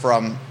buying this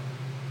from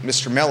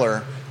Mr.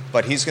 Miller,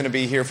 but he's going to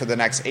be here for the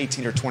next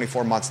 18 or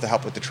 24 months to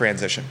help with the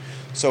transition.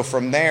 So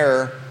from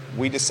there,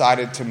 we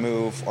decided to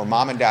move, or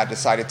Mom and Dad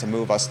decided to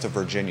move us to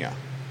Virginia.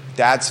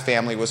 Dad's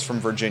family was from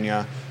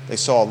Virginia. They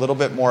saw a little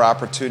bit more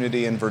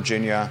opportunity in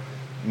Virginia.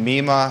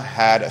 Mima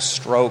had a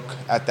stroke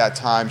at that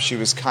time. She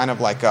was kind of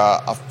like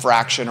a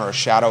fraction or a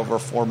shadow of her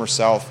former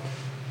self.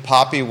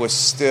 Poppy was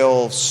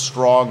still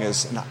strong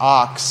as an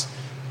ox,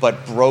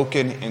 but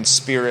broken in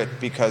spirit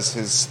because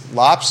his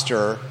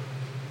lobster,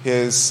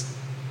 his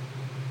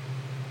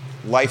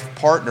life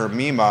partner,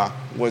 Mima,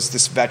 was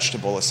this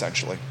vegetable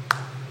essentially.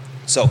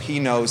 So he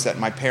knows that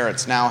my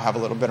parents now have a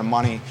little bit of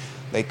money.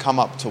 They come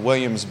up to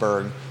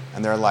Williamsburg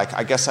and they're like,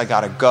 I guess I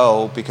got to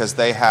go because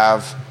they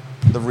have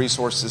the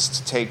resources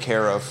to take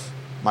care of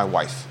my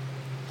wife.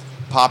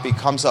 Poppy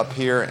comes up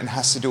here and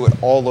has to do it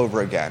all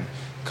over again.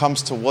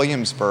 Comes to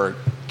Williamsburg,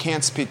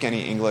 can't speak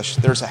any English.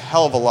 There's a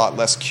hell of a lot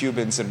less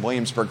Cubans in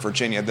Williamsburg,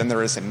 Virginia than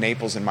there is in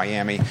Naples and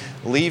Miami.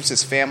 Leaves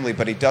his family,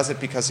 but he does it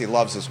because he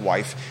loves his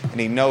wife and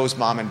he knows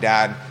Mom and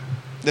Dad,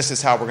 this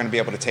is how we're going to be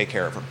able to take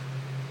care of her.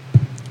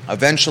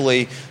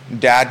 Eventually,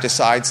 Dad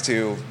decides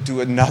to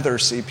do another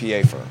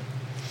CPA firm.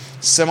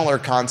 Similar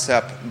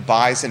concept,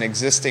 buys an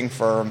existing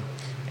firm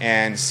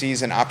and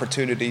sees an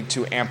opportunity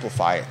to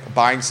amplify it,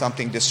 buying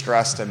something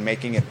distressed and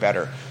making it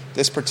better.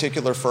 This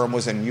particular firm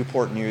was in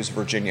Newport News,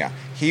 Virginia.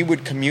 He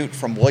would commute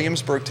from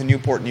Williamsburg to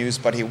Newport News,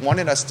 but he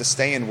wanted us to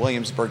stay in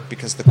Williamsburg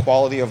because the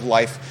quality of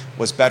life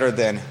was better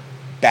than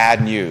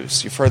Bad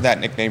News. You've heard that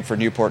nickname for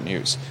Newport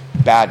News,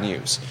 Bad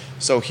News.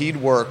 So he'd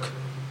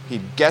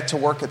get to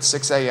work at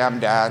 6 a.m.,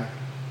 Dad,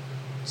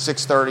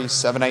 6:30,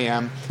 7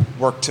 a.m.,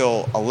 work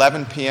till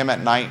 11 p.m.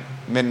 at night,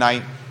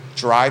 midnight,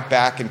 drive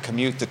back and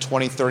commute the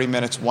 20, 30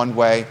 minutes one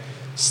way,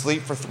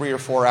 sleep for 3 or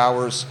 4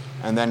 hours,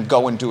 and then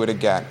go and do it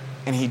again.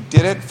 And he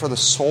did it for the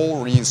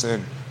sole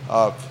reason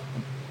of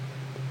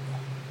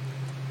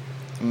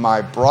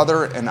my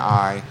brother and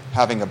I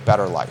having a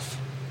better life.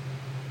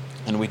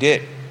 And we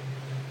did.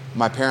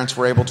 My parents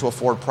were able to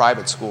afford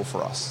private school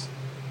for us.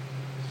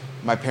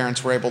 My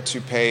parents were able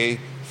to pay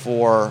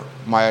for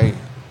my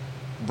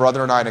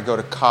brother and I to go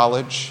to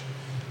college.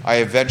 I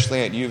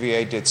eventually at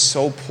UVA did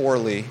so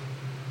poorly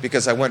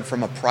because I went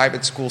from a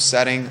private school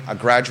setting, a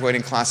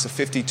graduating class of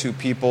 52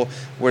 people,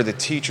 where the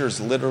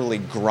teachers literally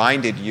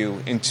grinded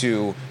you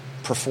into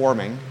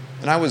performing.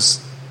 And I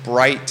was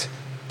bright,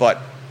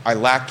 but I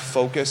lacked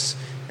focus,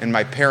 and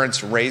my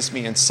parents raised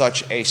me in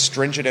such a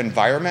stringent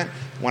environment.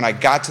 When I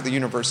got to the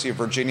University of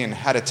Virginia and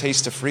had a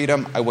taste of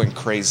freedom, I went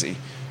crazy.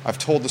 I've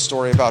told the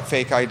story about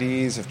fake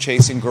IDs, of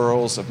chasing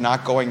girls, of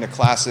not going to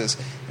classes,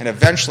 and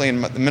eventually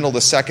in the middle of the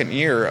second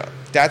year,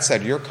 Dad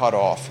said, you're cut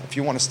off. If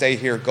you want to stay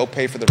here, go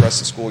pay for the rest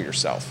of school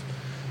yourself.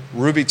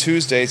 Ruby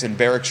Tuesdays in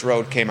Barracks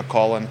Road came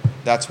a-calling.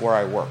 That's where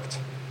I worked.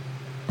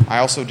 I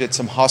also did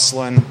some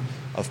hustling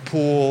of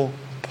pool,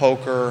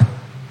 poker,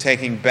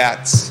 taking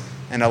bets,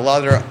 and a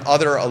lot of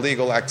other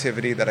illegal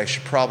activity that I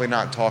should probably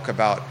not talk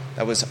about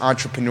that was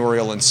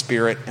entrepreneurial in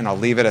spirit, and I'll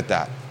leave it at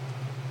that.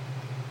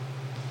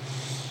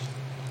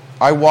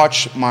 I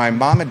watched my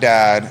mom and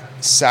dad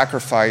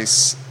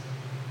sacrifice,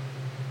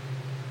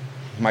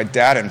 my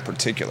dad in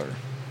particular,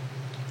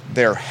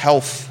 their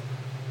health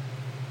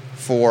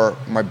for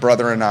my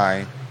brother and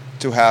I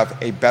to have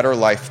a better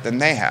life than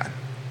they had.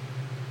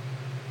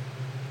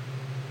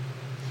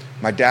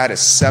 My dad is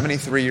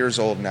 73 years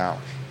old now.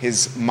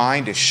 His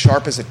mind is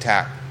sharp as a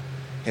tack.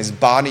 His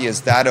body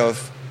is that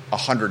of a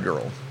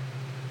 100-year-old.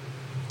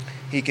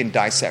 He can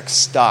dissect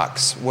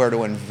stocks, where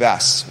to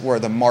invest, where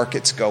the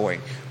market's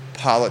going,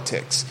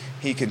 politics.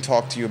 He can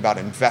talk to you about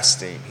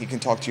investing. He can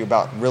talk to you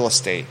about real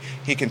estate.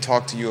 He can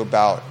talk to you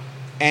about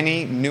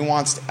any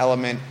nuanced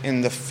element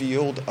in the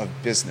field of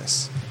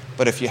business.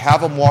 But if you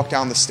have him walk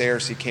down the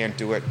stairs, he can't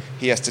do it.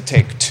 He has to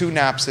take 2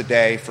 naps a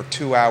day for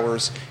 2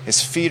 hours.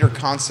 His feet are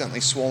constantly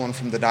swollen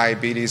from the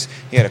diabetes.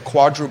 He had a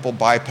quadruple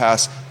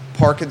bypass,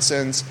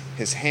 Parkinson's.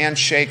 His hand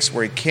shakes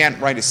where he can't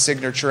write his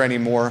signature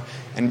anymore.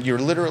 And you're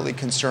literally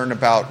concerned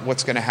about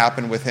what's going to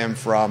happen with him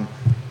from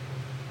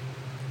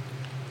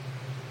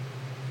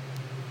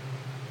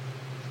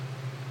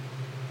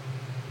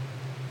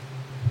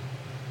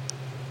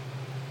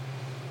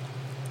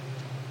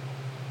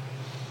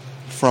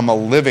a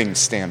living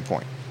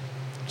standpoint,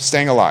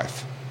 staying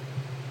alive.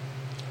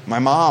 My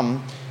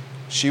mom,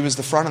 she was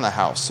the front of the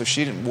house, so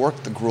she didn't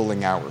work the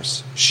grueling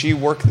hours. She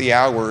worked the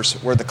hours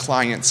where the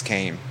clients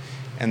came,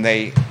 and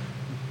they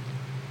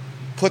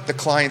put the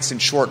clients in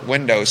short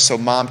windows so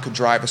mom could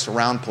drive us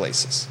around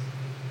places.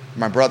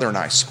 My brother and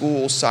I,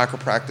 school, soccer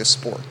practice,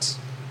 sports.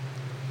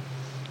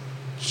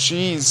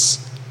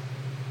 She's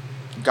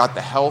got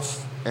the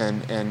health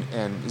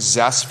and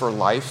zest for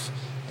life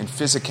and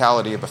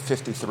physicality of a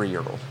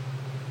 53-year-old.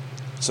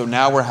 So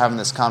now we're having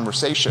this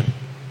conversation.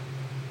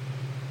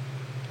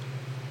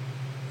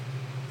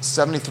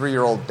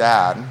 73-year-old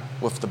dad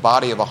with the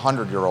body of a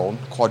 100-year-old,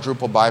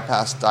 quadruple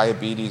bypass,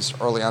 diabetes,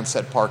 early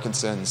onset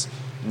Parkinson's,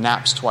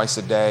 naps twice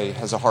a day,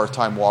 has a hard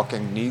time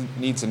walking,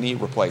 needs a knee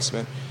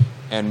replacement,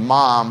 and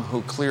mom,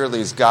 who clearly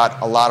has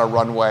got a lot of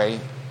runway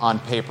on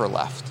paper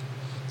left.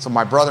 So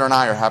my brother and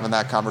I are having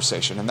that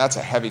conversation, and that's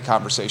a heavy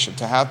conversation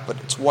to have,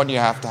 but it's one you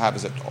have to have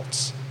as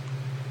adults.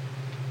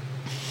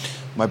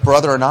 My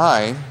brother and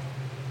I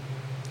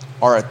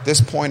are at this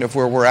point of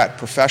where we're at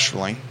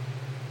professionally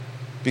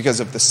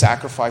because of the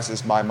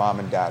sacrifices my mom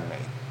and dad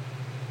made.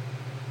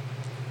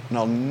 And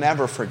I'll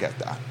never forget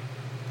that.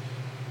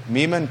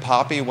 Mima and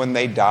Poppy, when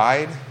they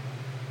died,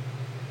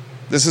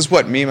 this is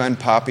what Mima and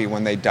Poppy,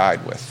 when they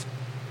died with.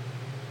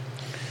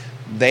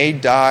 They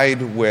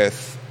died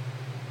with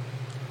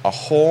a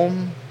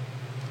home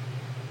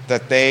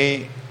that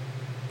they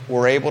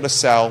were able to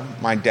sell,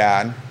 my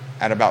dad,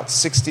 at about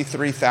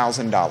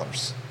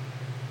 $63,000.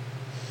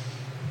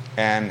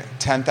 And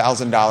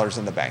 $10,000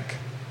 in the bank.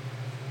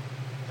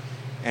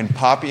 And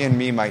Poppy and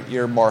Mima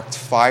earmarked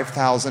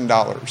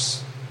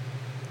 $5,000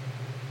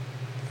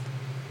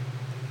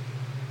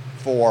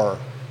 for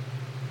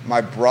my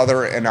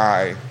brother and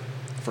I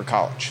for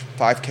college,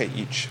 $5,000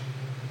 each.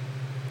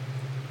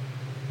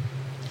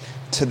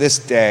 To this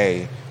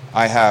day,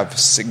 I have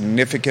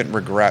significant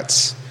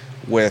regrets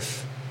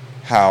with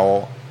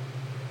how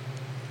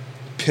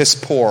piss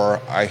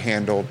poor I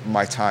handled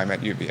my time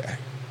at UVA.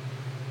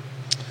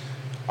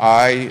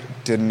 I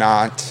did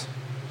not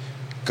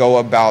go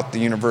about the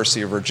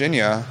University of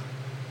Virginia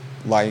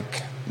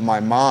like my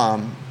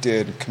mom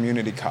did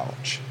community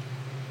college.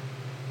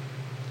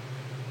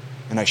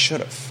 And I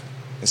should have,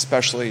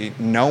 especially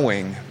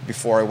knowing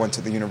before I went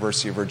to the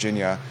University of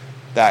Virginia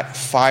that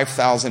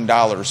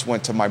 $5,000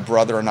 went to my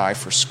brother and I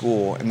for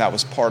school, and that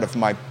was part of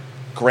my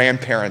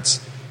grandparents'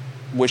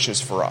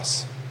 wishes for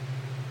us.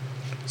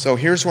 So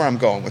here's where I'm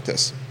going with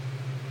this.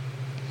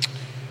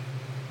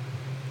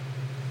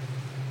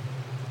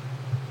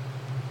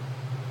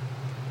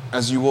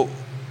 As you will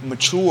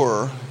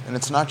mature, and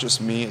it's not just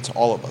me, it's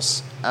all of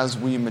us, as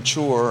we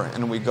mature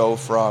and we go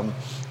from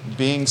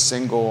being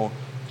single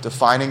to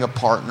finding a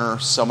partner,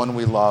 someone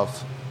we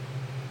love,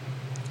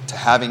 to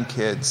having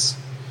kids,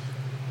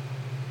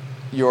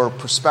 your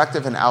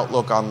perspective and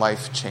outlook on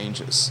life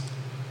changes.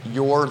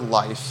 Your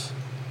life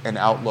and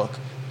outlook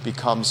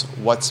becomes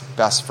what's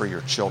best for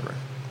your children.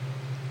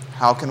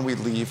 How can we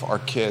leave our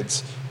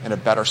kids in a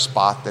better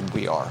spot than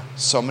we are?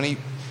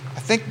 I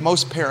think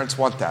most parents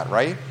want that,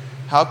 right?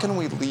 How can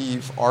we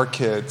leave our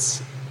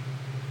kids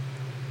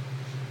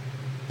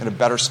in a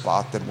better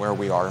spot than where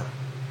we are,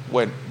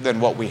 than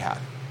what we had?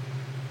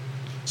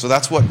 So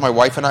that's what my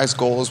wife and I's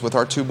goal is with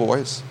our 2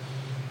 boys.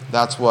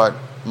 That's what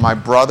my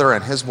brother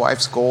and his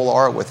wife's goal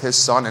are with his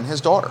son and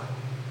his daughter.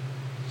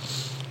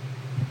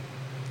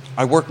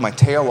 I work my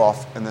tail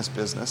off in this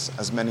business,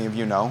 as many of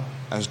you know,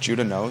 as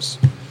Judah knows.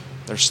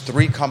 There's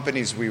 3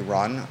 companies we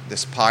run,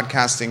 this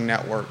podcasting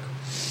network,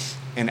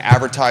 an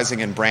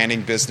advertising and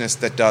branding business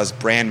that does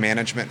brand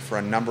management for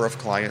a number of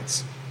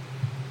clients,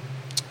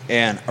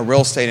 and a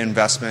real estate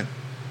investment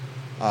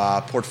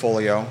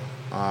portfolio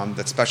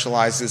that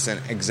specializes in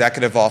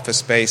executive office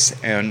space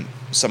and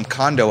some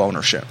condo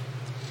ownership.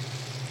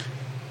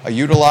 I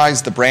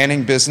utilize the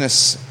branding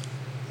business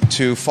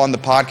to fund the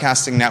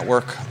podcasting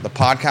network. The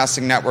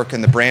podcasting network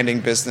and the branding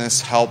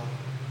business help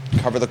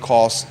cover the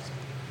cost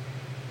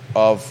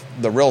of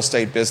the real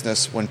estate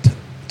business when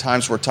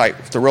times were tight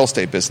with the real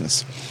estate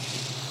business.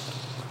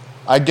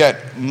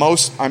 I'm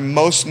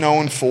most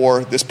known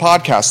for this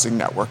podcasting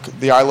network,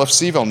 the I Love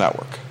CVille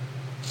network.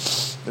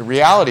 The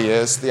reality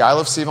is the I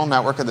Love CVille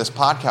network and this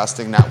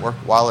podcasting network,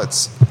 while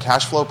it's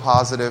cash flow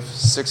positive,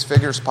 6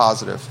 figures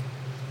positive,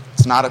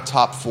 it's not a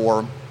top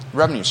 4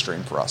 revenue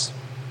stream for us.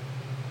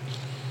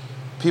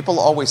 People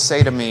always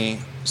say to me,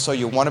 so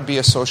you want to be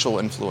a social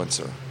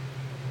influencer.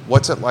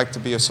 What's it like to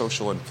be a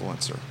social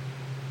influencer?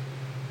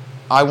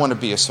 I want to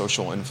be a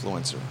social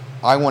influencer.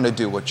 I want to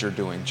do what you're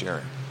doing,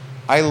 Jerry.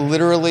 I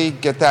literally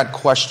get that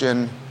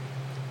question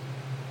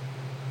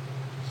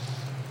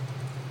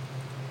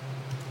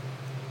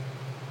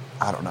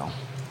I don't know,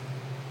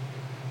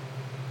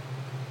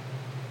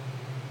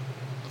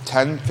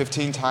 10,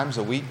 15 times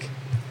a week.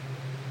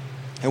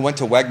 I went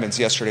to Wegmans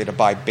yesterday to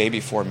buy baby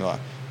formula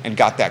and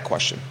got that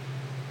question.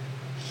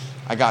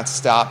 I got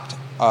stopped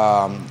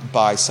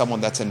by someone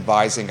that's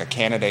advising a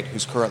candidate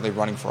who's currently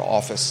running for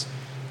office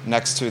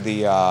next to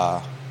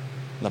the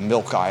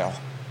milk aisle.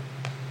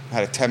 I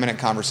had a 10-minute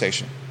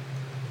conversation.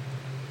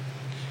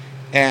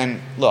 And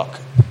look,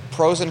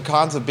 pros and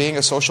cons of being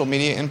a social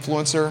media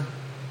influencer,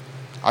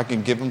 I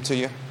can give them to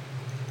you.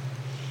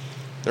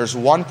 There's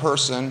one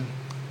team,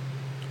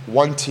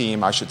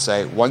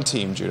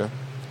 Judah,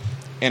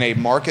 in a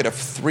market of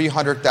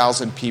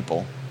 300,000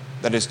 people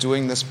that is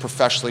doing this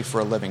professionally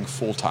for a living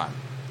full-time.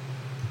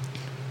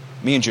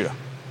 Me and Judah.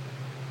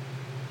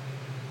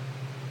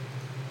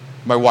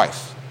 My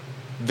wife,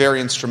 very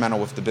instrumental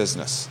with the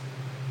business,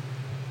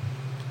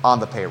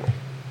 on the payroll.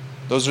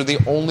 Those are the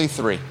only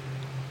 3,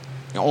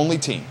 the only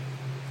team.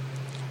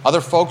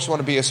 Other folks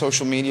want to be a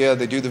social media,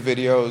 they do the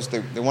videos,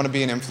 they want to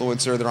be an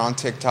influencer, they're on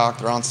TikTok,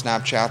 they're on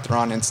Snapchat, they're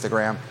on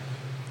Instagram.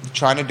 They're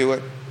trying to do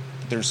it.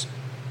 There's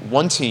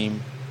one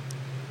team,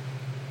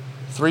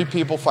 3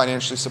 people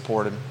financially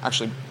supported.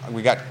 Actually,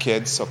 we got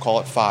kids, so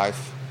call it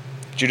 5.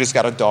 Judah's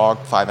got a dog,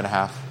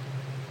 5.5,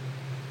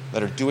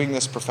 that are doing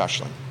this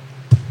professionally.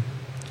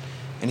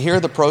 And here are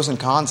the pros and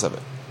cons of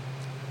it.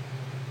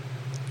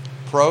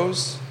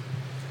 Pros,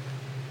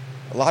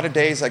 a lot of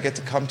days I get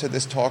to come to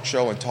this talk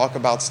show and talk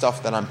about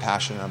stuff that I'm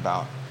passionate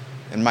about.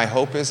 And my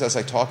hope is, as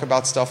I talk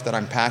about stuff that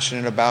I'm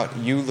passionate about,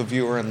 you, the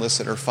viewer and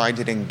listener, find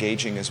it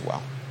engaging as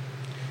well.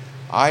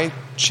 I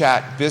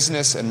chat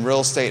business and real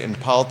estate and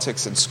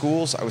politics and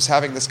schools. I was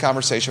having this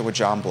conversation with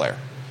John Blair.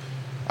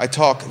 I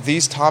talk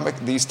these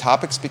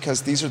topics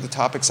because these are the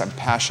topics I'm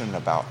passionate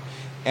about.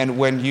 And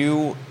when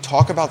you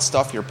talk about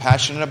stuff you're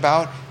passionate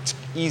about, it's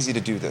easy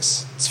to do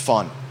this. It's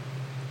fun.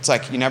 It's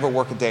like you never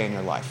work a day in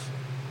your life.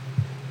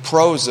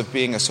 Pros of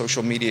being a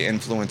social media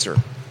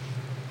influencer.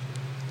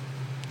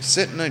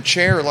 Sit in a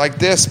chair like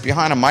this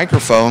behind a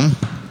microphone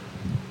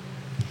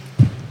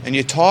and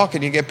you talk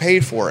and you get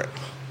paid for it.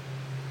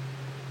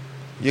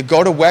 You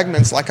go to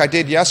Wegmans like I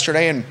did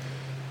yesterday and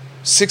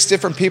 6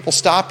 different people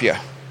stop you.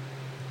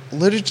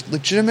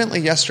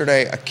 Legitimately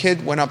yesterday, a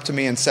kid went up to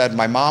me and said,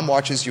 "My mom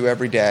watches you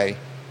every day.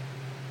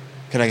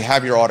 Can I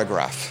have your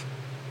autograph?"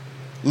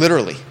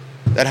 Literally,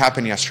 that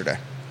happened yesterday.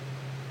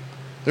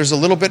 There's a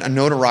little bit of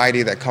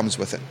notoriety that comes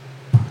with it.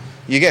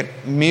 You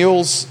get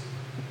meals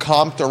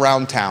comped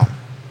around town.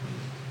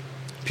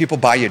 People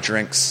buy you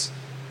drinks.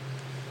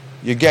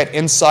 You get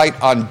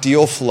insight on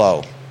deal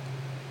flow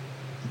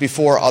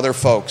before other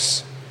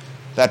folks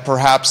that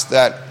perhaps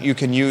that you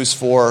can use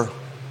for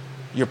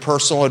your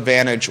personal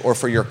advantage or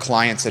for your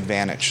client's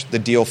advantage, the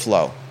deal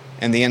flow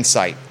and the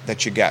insight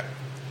that you get.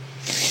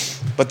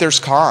 But there's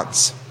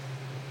cons.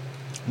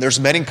 There's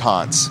many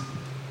cons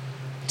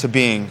to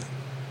being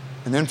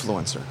an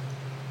influencer.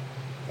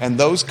 And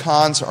those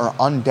cons are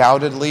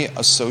undoubtedly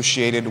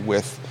associated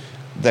with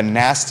the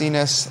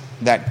nastiness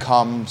that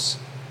comes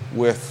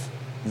with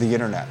the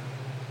internet.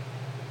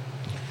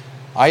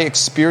 I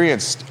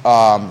experienced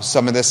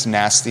some of this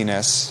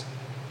nastiness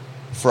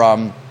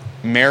from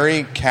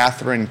Mary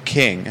Catherine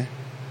King,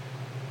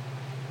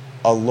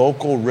 a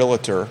local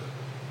realtor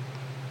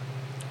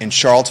in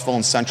Charlottesville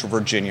in Central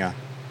Virginia.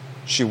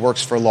 She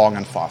works for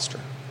Long & Foster.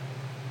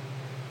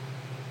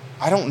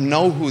 I don't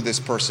know who this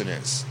person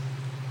is.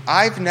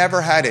 I've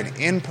never had an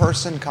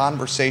in-person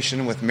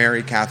conversation with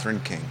Mary Catherine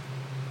King.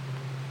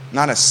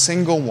 Not a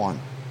single one.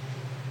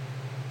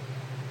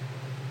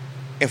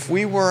 If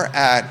we were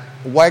at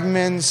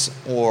Wegmans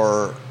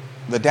or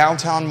the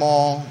downtown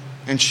mall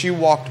and she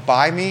walked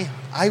by me,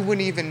 I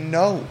wouldn't even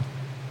know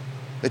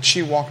that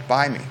she walked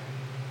by me.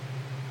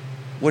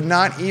 Would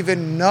not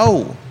even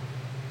know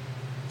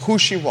who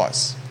she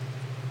was.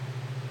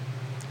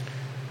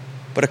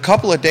 But a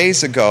couple of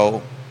days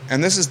ago,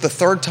 and this is the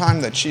 3rd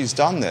time that she's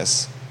done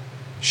this,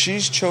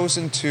 she's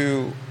chosen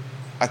to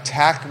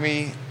attack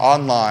me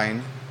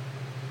online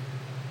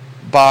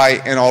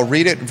by, and I'll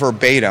read it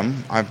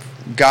verbatim, I've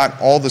got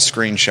all the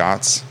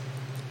screenshots.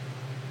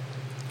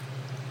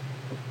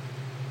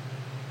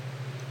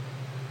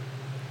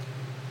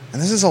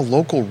 And this is a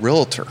local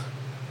realtor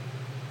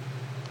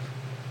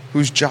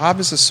whose job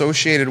is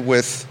associated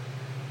with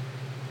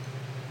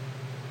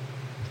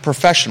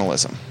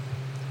professionalism.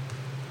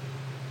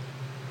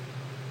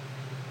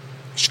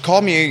 She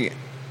called me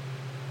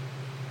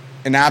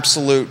an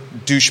absolute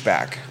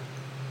douchebag.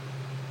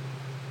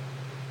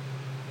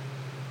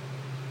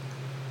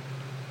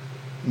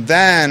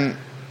 Then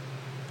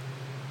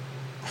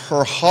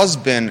her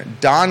husband,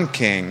 Don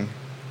King,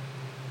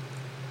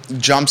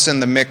 jumps in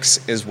the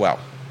mix as well.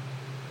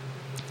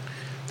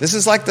 This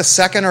is like the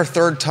second or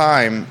third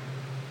time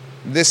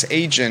this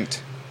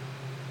agent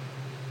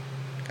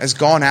has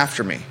gone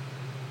after me.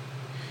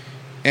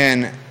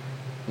 And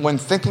when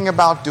thinking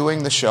about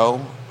doing the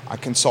show, I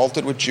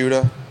consulted with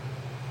Judah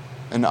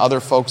and other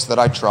folks that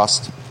I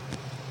trust.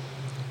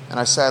 And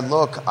I said,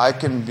 look, I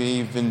can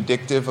be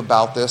vindictive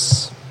about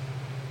this.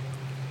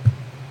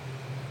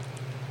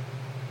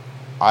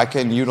 I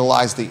can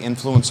utilize the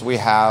influence we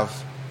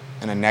have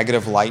in a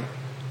negative light,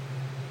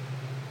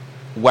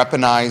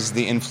 weaponize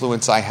the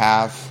influence I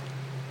have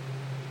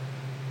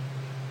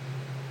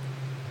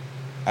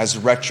as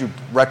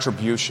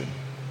retribution.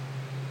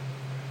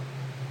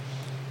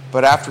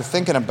 But after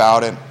thinking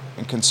about it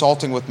and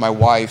consulting with my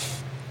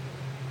wife,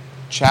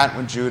 chatting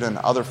with Judah and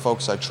other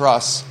folks I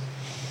trust,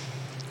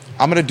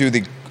 I'm going to do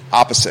the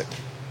opposite.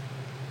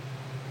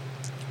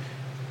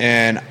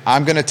 And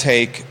I'm going to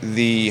take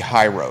the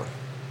high road.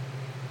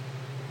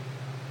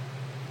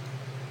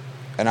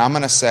 And I'm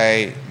going to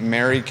say,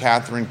 Mary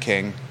Catherine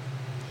King,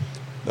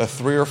 the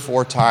 3 or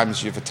 4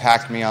 times you've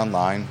attacked me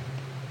online,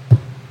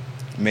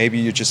 maybe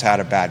you just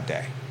had a bad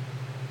day.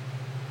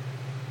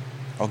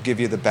 I'll give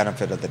you the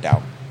benefit of the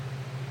doubt.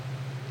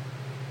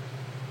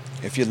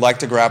 If you'd like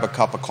to grab a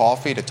cup of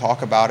coffee to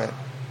talk about it,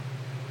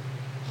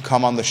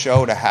 come on the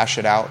show to hash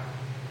it out,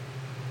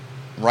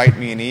 write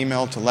me an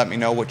email to let me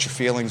know what your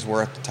feelings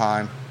were at the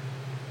time,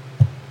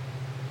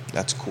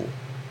 that's cool.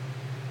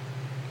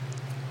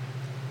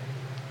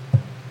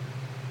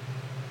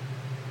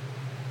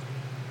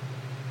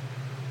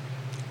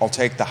 I'll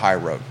take the high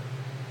road.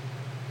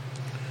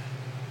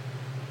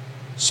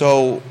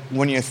 So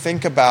when you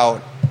think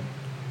about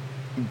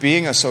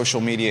being a social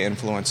media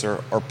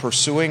influencer or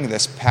pursuing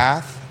this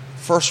path,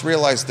 first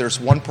realize there's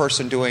one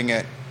person doing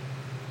it,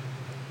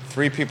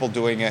 3 people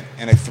doing it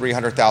in a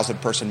 300,000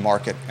 person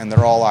market, and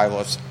they're all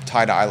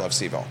tied to I Love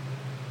CVille.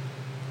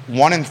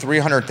 1 in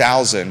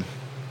 300,000,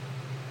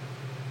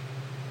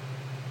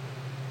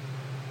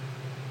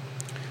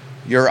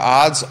 your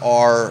odds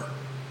are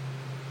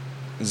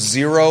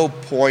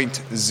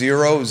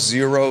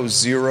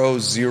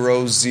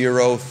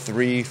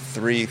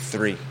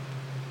 0.0000333.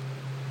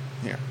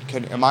 Here,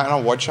 am I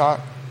on a what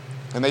shot?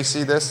 Can they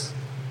see this?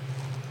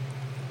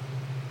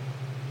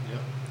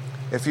 Yep.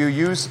 If you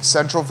use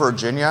Central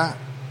Virginia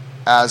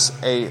as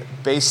a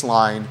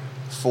baseline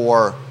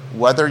for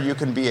whether you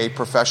can be a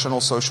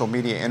professional social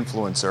media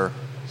influencer,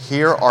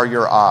 here are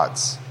your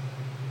odds.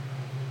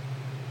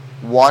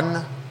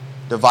 1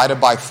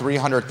 divided by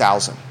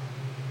 300,000.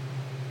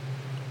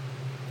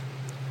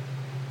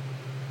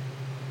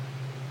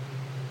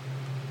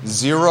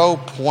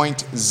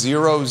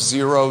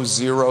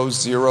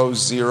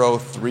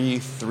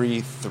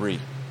 0.0000333.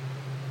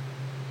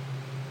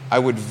 I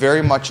would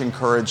very much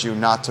encourage you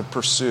not to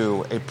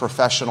pursue a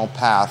professional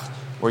path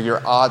where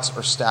your odds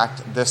are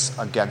stacked this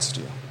against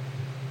you.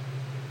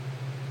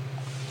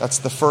 That's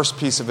the first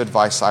piece of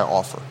advice I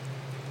offer.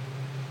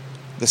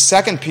 The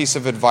second piece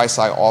of advice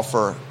I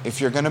offer, if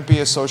you're going to be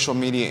a social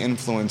media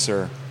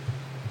influencer,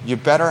 you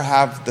better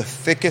have the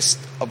thickest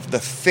of the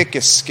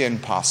thickest skin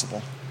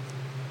possible.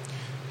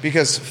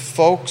 Because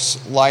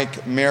folks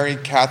like Mary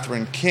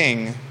Catherine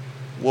King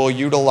will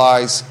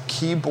utilize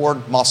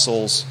keyboard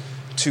muscles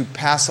to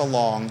pass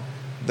along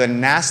the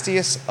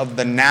nastiest of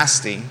the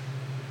nasty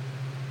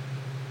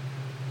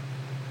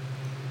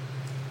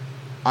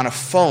on a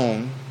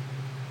phone,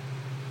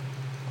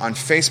 on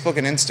Facebook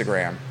and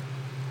Instagram,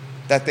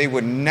 that they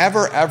would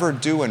never ever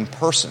do in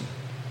person.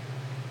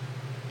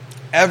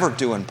 Ever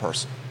do in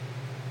person.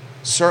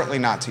 Certainly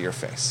not to your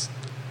face.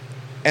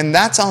 And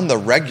that's on the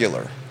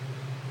regular.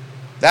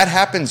 That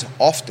happens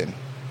often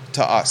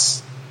to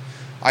us.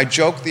 I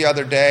joked the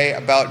other day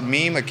about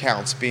meme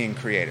accounts being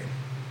created.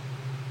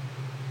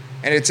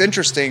 And it's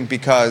interesting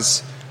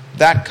because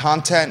that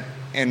content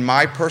in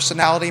my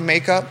personality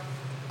makeup,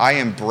 I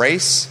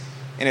embrace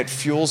and it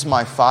fuels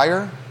my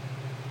fire.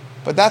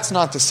 But that's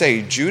not to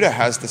say Judah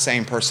has the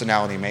same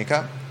personality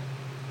makeup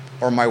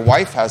or my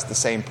wife has the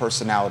same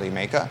personality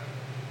makeup.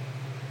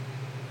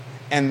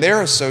 And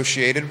they're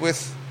associated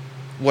with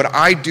what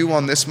I do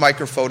on this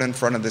microphone in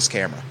front of this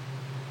camera.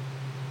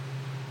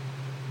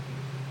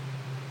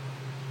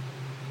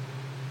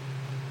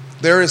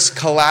 There is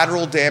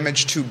collateral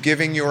damage to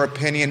giving your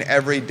opinion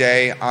every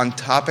day on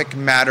topic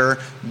matter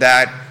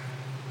that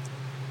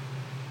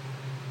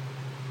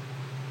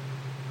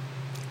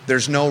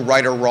there's no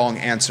right or wrong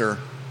answer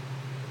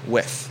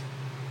with.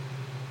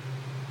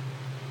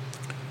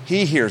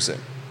 He hears it.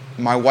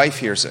 My wife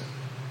hears it.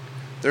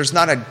 There's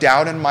not a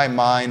doubt in my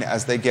mind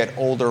as they get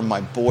older,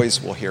 my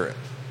boys will hear it.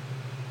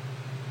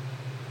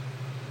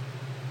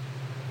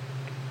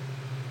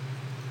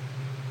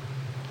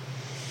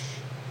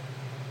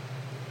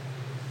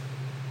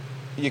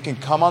 You can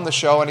come on the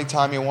show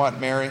anytime you want,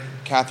 Mary,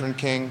 Catherine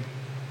King.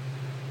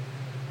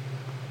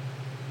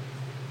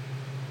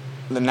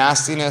 The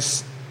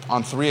nastiness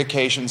on 3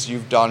 occasions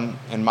you've done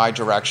in my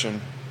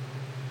direction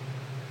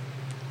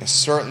is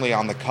certainly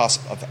on the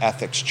cusp of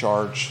ethics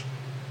charge.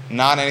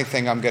 Not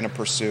anything I'm going to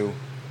pursue.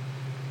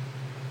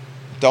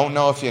 Don't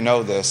know if you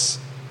know this,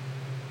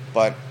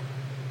 but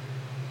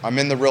I'm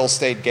in the real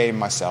estate game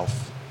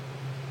myself.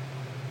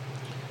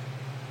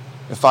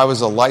 If I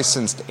was a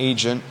licensed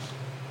agent,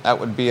 that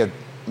would be a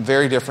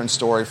very different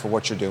story for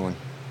what you're doing.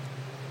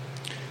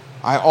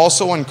 I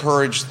also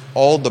encourage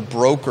all the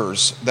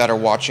brokers that are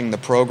watching the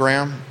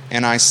program,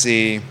 and I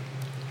see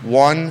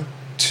 1,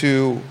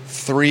 2,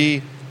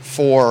 3,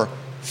 4,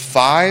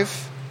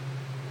 5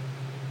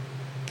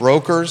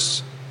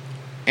 brokers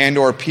and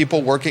or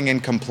people working in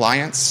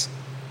compliance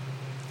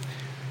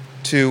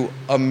to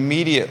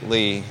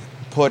immediately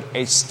put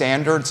a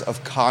standards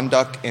of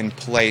conduct in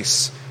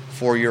place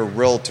for your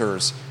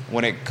realtors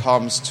when it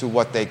comes to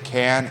what they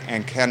can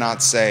and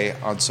cannot say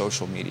on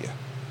social media.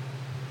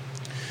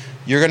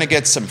 You're going to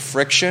get some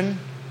friction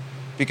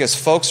because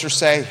folks are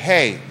saying,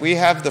 hey, we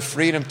have the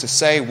freedom to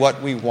say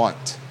what we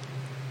want.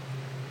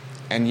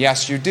 And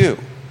yes, you do.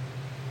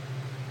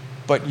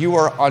 But you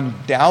are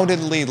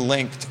undoubtedly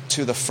linked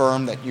to the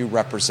firm that you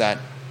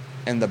represent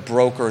and the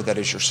broker that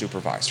is your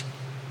supervisor.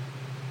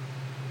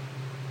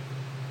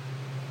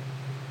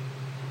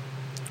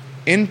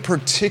 In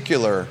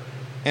particular,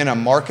 in a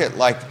market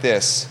like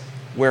this,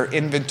 where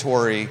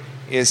inventory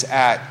is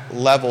at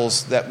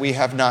levels that we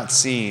have not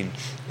seen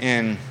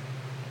in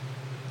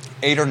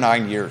 8 or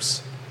 9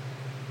 years.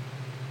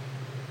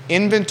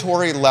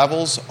 Inventory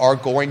levels are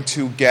going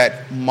to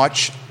get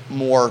much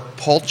more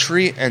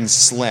paltry and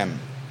slim.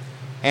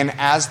 And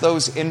as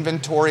those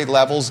inventory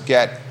levels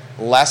get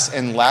less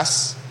and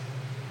less,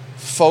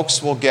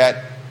 folks will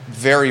get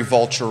very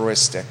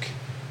vulturistic,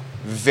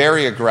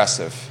 very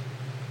aggressive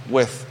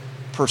with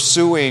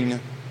pursuing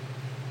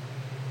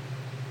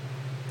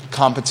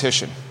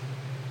competition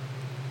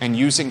and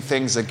using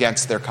things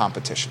against their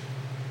competition.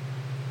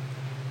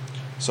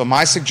 So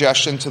my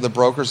suggestion to the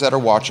brokers that are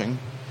watching,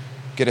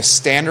 get a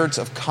standards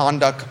of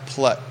conduct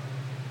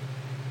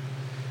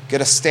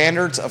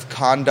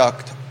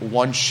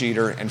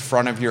one-sheeter in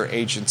front of your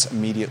agents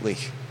immediately.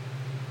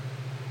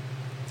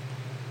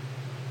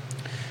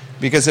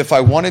 Because if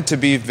I wanted to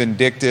be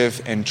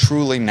vindictive and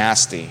truly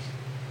nasty,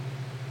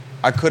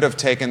 I could have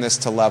taken this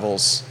to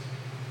levels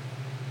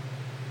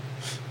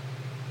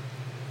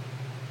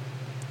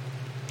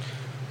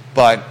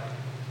but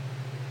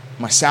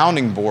my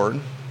sounding board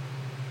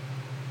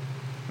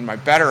and my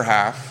better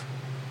half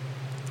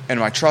and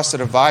my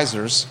trusted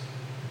advisors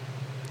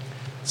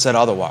said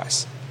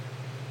otherwise.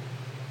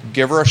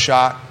 Give her a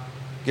shot,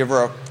 give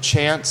her a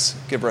chance,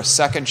 give her a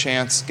second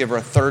chance, give her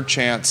a third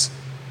chance,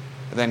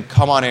 and then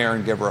come on air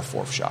and give her a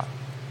fourth shot.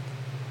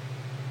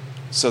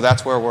 So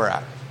that's where we're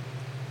at.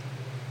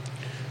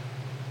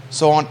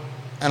 So in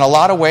a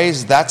lot of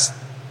ways, that's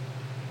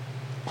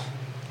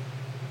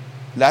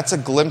a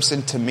glimpse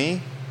into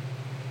me.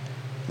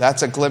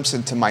 That's a glimpse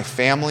into my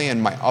family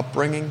and my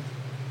upbringing.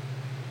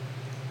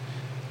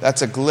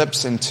 That's a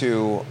glimpse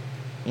into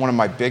one of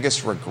my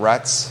biggest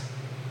regrets,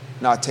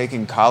 not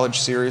taking college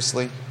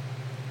seriously.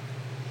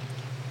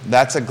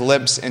 That's a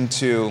glimpse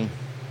into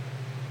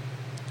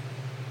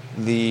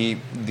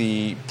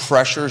the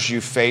pressures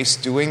you face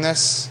doing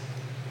this,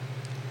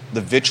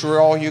 the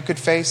vitriol you could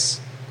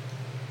face.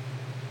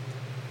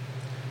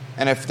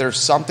 And if there's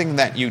something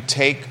that you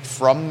take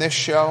from this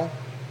show,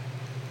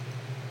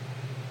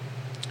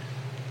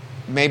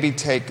 maybe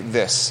take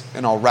this,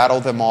 and I'll rattle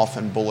them off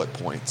in bullet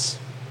points.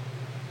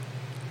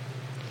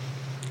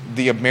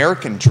 The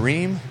American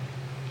dream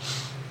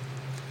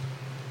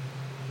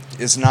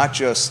is not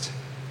just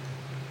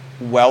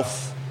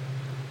wealth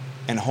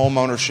and home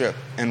ownership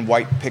and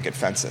white picket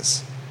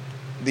fences.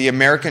 The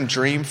American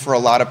dream for a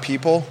lot of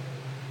people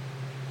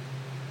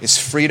is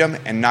freedom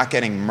and not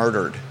getting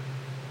murdered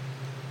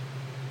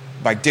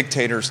by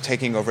dictators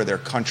taking over their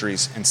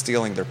countries and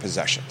stealing their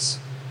possessions.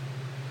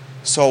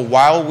 So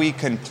while we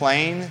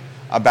complain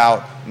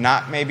about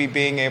not maybe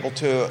being able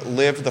to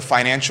live the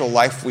financial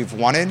life we've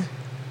wanted,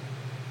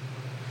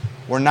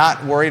 we're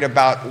not worried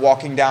about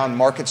walking down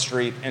Market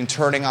Street and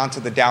turning onto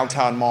the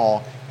downtown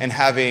mall and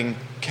having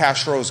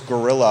Castro's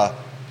guerrilla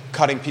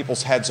cutting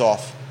people's heads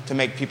off to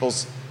make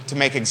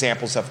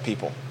examples of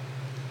people.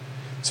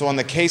 So in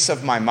the case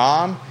of my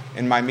mom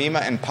and my Mima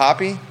and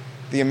Poppy,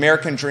 the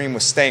American dream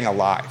was staying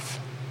alive.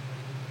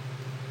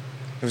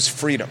 It was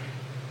freedom.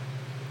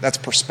 That's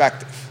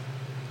perspective.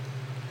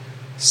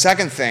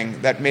 Second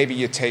thing that maybe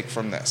you take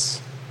from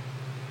this.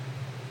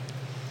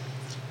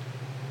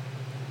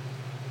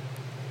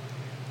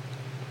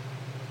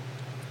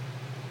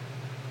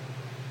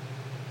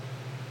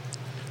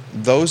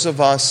 Those of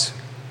us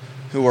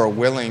who are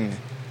willing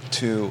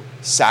to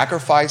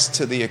sacrifice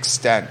to the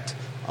extent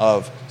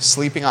of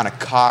sleeping on a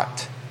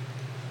cot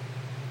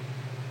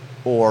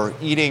or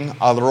eating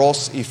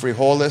arroz y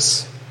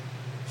frijoles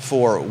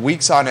for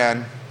weeks on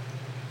end,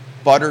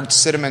 buttered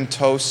cinnamon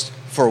toast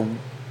for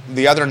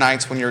the other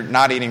nights when you're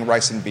not eating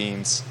rice and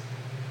beans,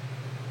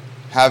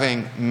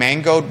 having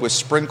mangoed with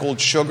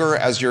sprinkled sugar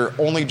as your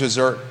only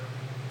dessert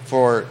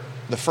for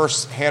the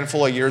first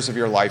handful of years of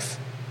your life,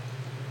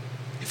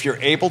 if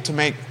you're able to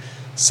make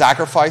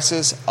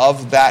sacrifices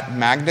of that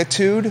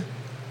magnitude,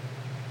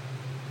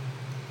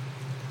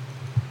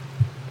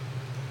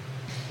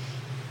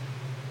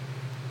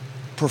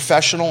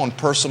 professional and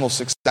personal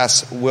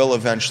success will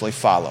eventually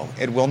follow.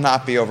 It will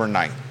not be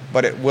overnight,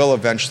 but it will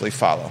eventually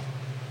follow.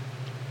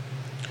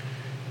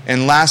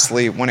 And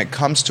lastly, when it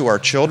comes to our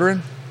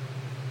children,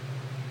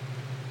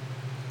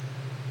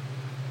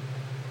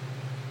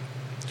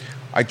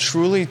 I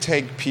truly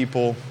take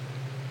people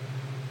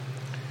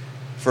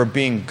for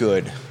being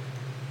good,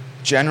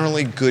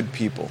 generally good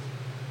people.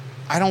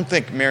 I don't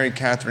think Mary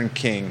Catherine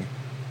King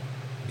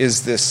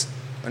is this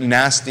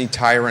nasty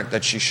tyrant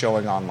that she's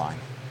showing online.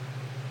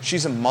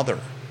 She's a mother.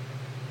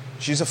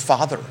 She's a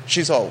father.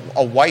 She's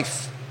a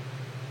wife.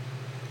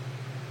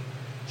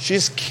 She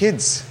has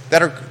kids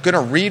that are going to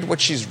read what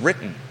she's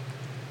written.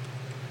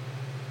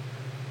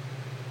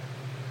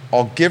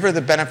 I'll give her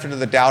the benefit of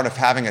the doubt of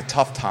having a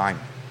tough time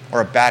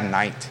or a bad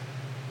night.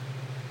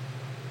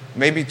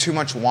 Maybe too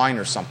much wine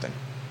or something.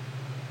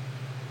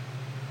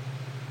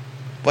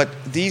 But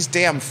these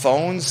damn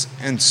phones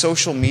and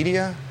social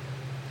media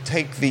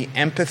take the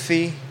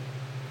empathy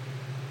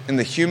and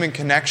the human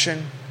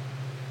connection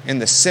and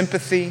the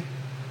sympathy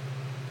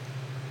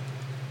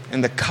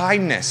and the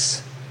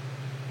kindness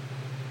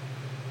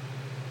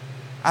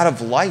out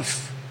of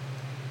life.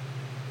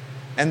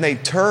 And they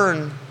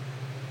turn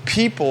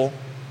people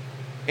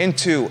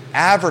into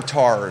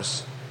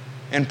avatars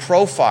and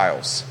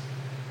profiles.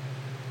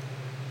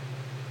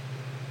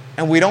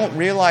 And we don't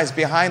realize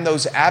behind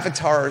those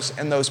avatars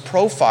and those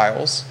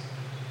profiles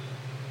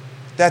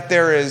that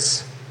there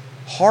is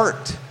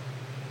heart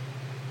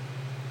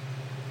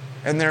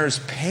and there's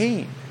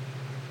pain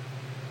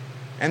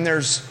and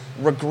there's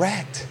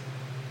regret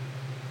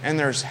and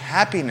there's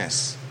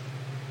happiness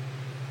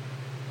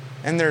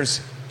and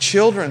there's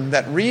children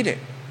that read it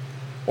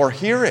or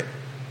hear it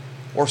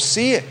or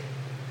see it,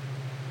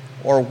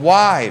 or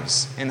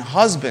wives and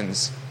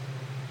husbands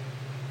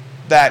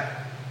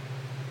that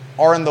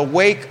are in the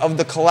wake of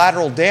the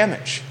collateral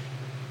damage.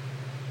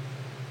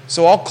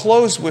 So I'll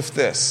close with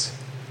this.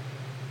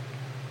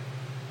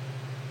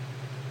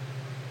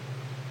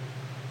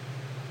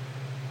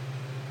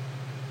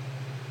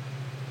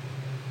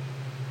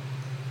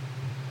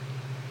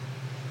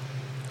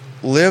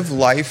 Live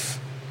life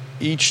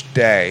each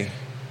day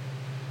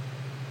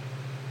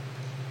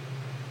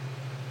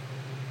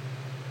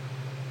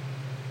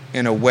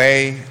in a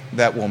way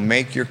that will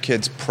make your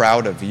kids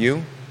proud of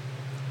you,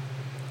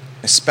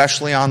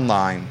 especially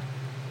online,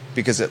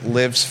 because it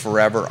lives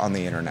forever on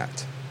the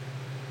internet.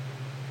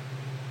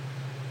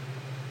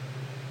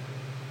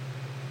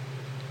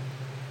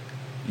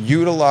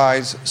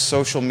 Utilize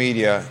social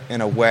media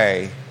in a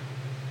way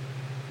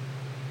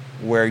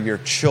where your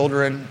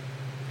children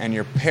and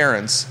your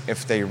parents,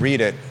 if they read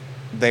it,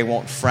 they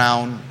won't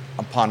frown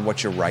upon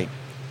what you write.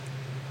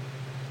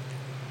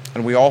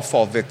 And we all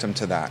fall victim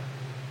to that.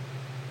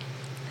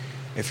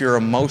 If you're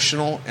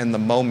emotional in the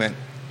moment,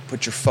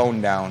 put your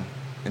phone down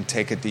and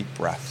take a deep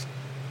breath.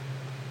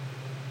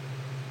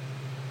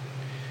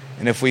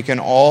 And if we can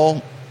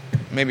all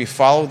maybe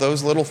follow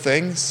those little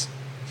things,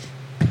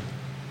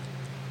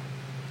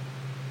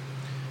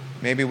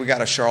 maybe we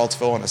got a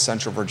Charlottesville and a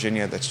Central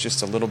Virginia that's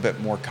just a little bit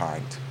more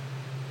kind.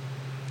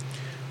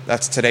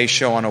 That's today's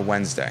show on a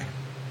Wednesday.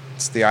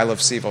 It's the I Love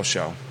CVille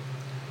show.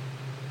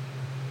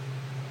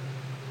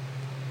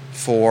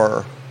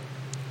 For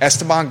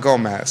Esteban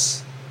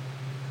Gomez,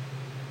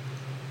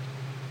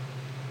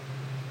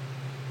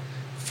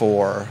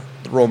 for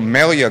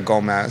Romelia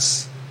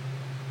Gomez,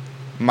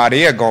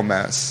 Maria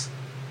Gomez,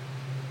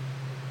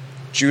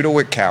 Judah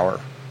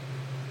Whitcower,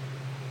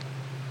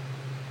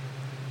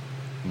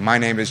 my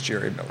name is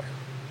Jerry Miller.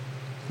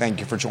 Thank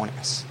you for joining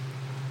us.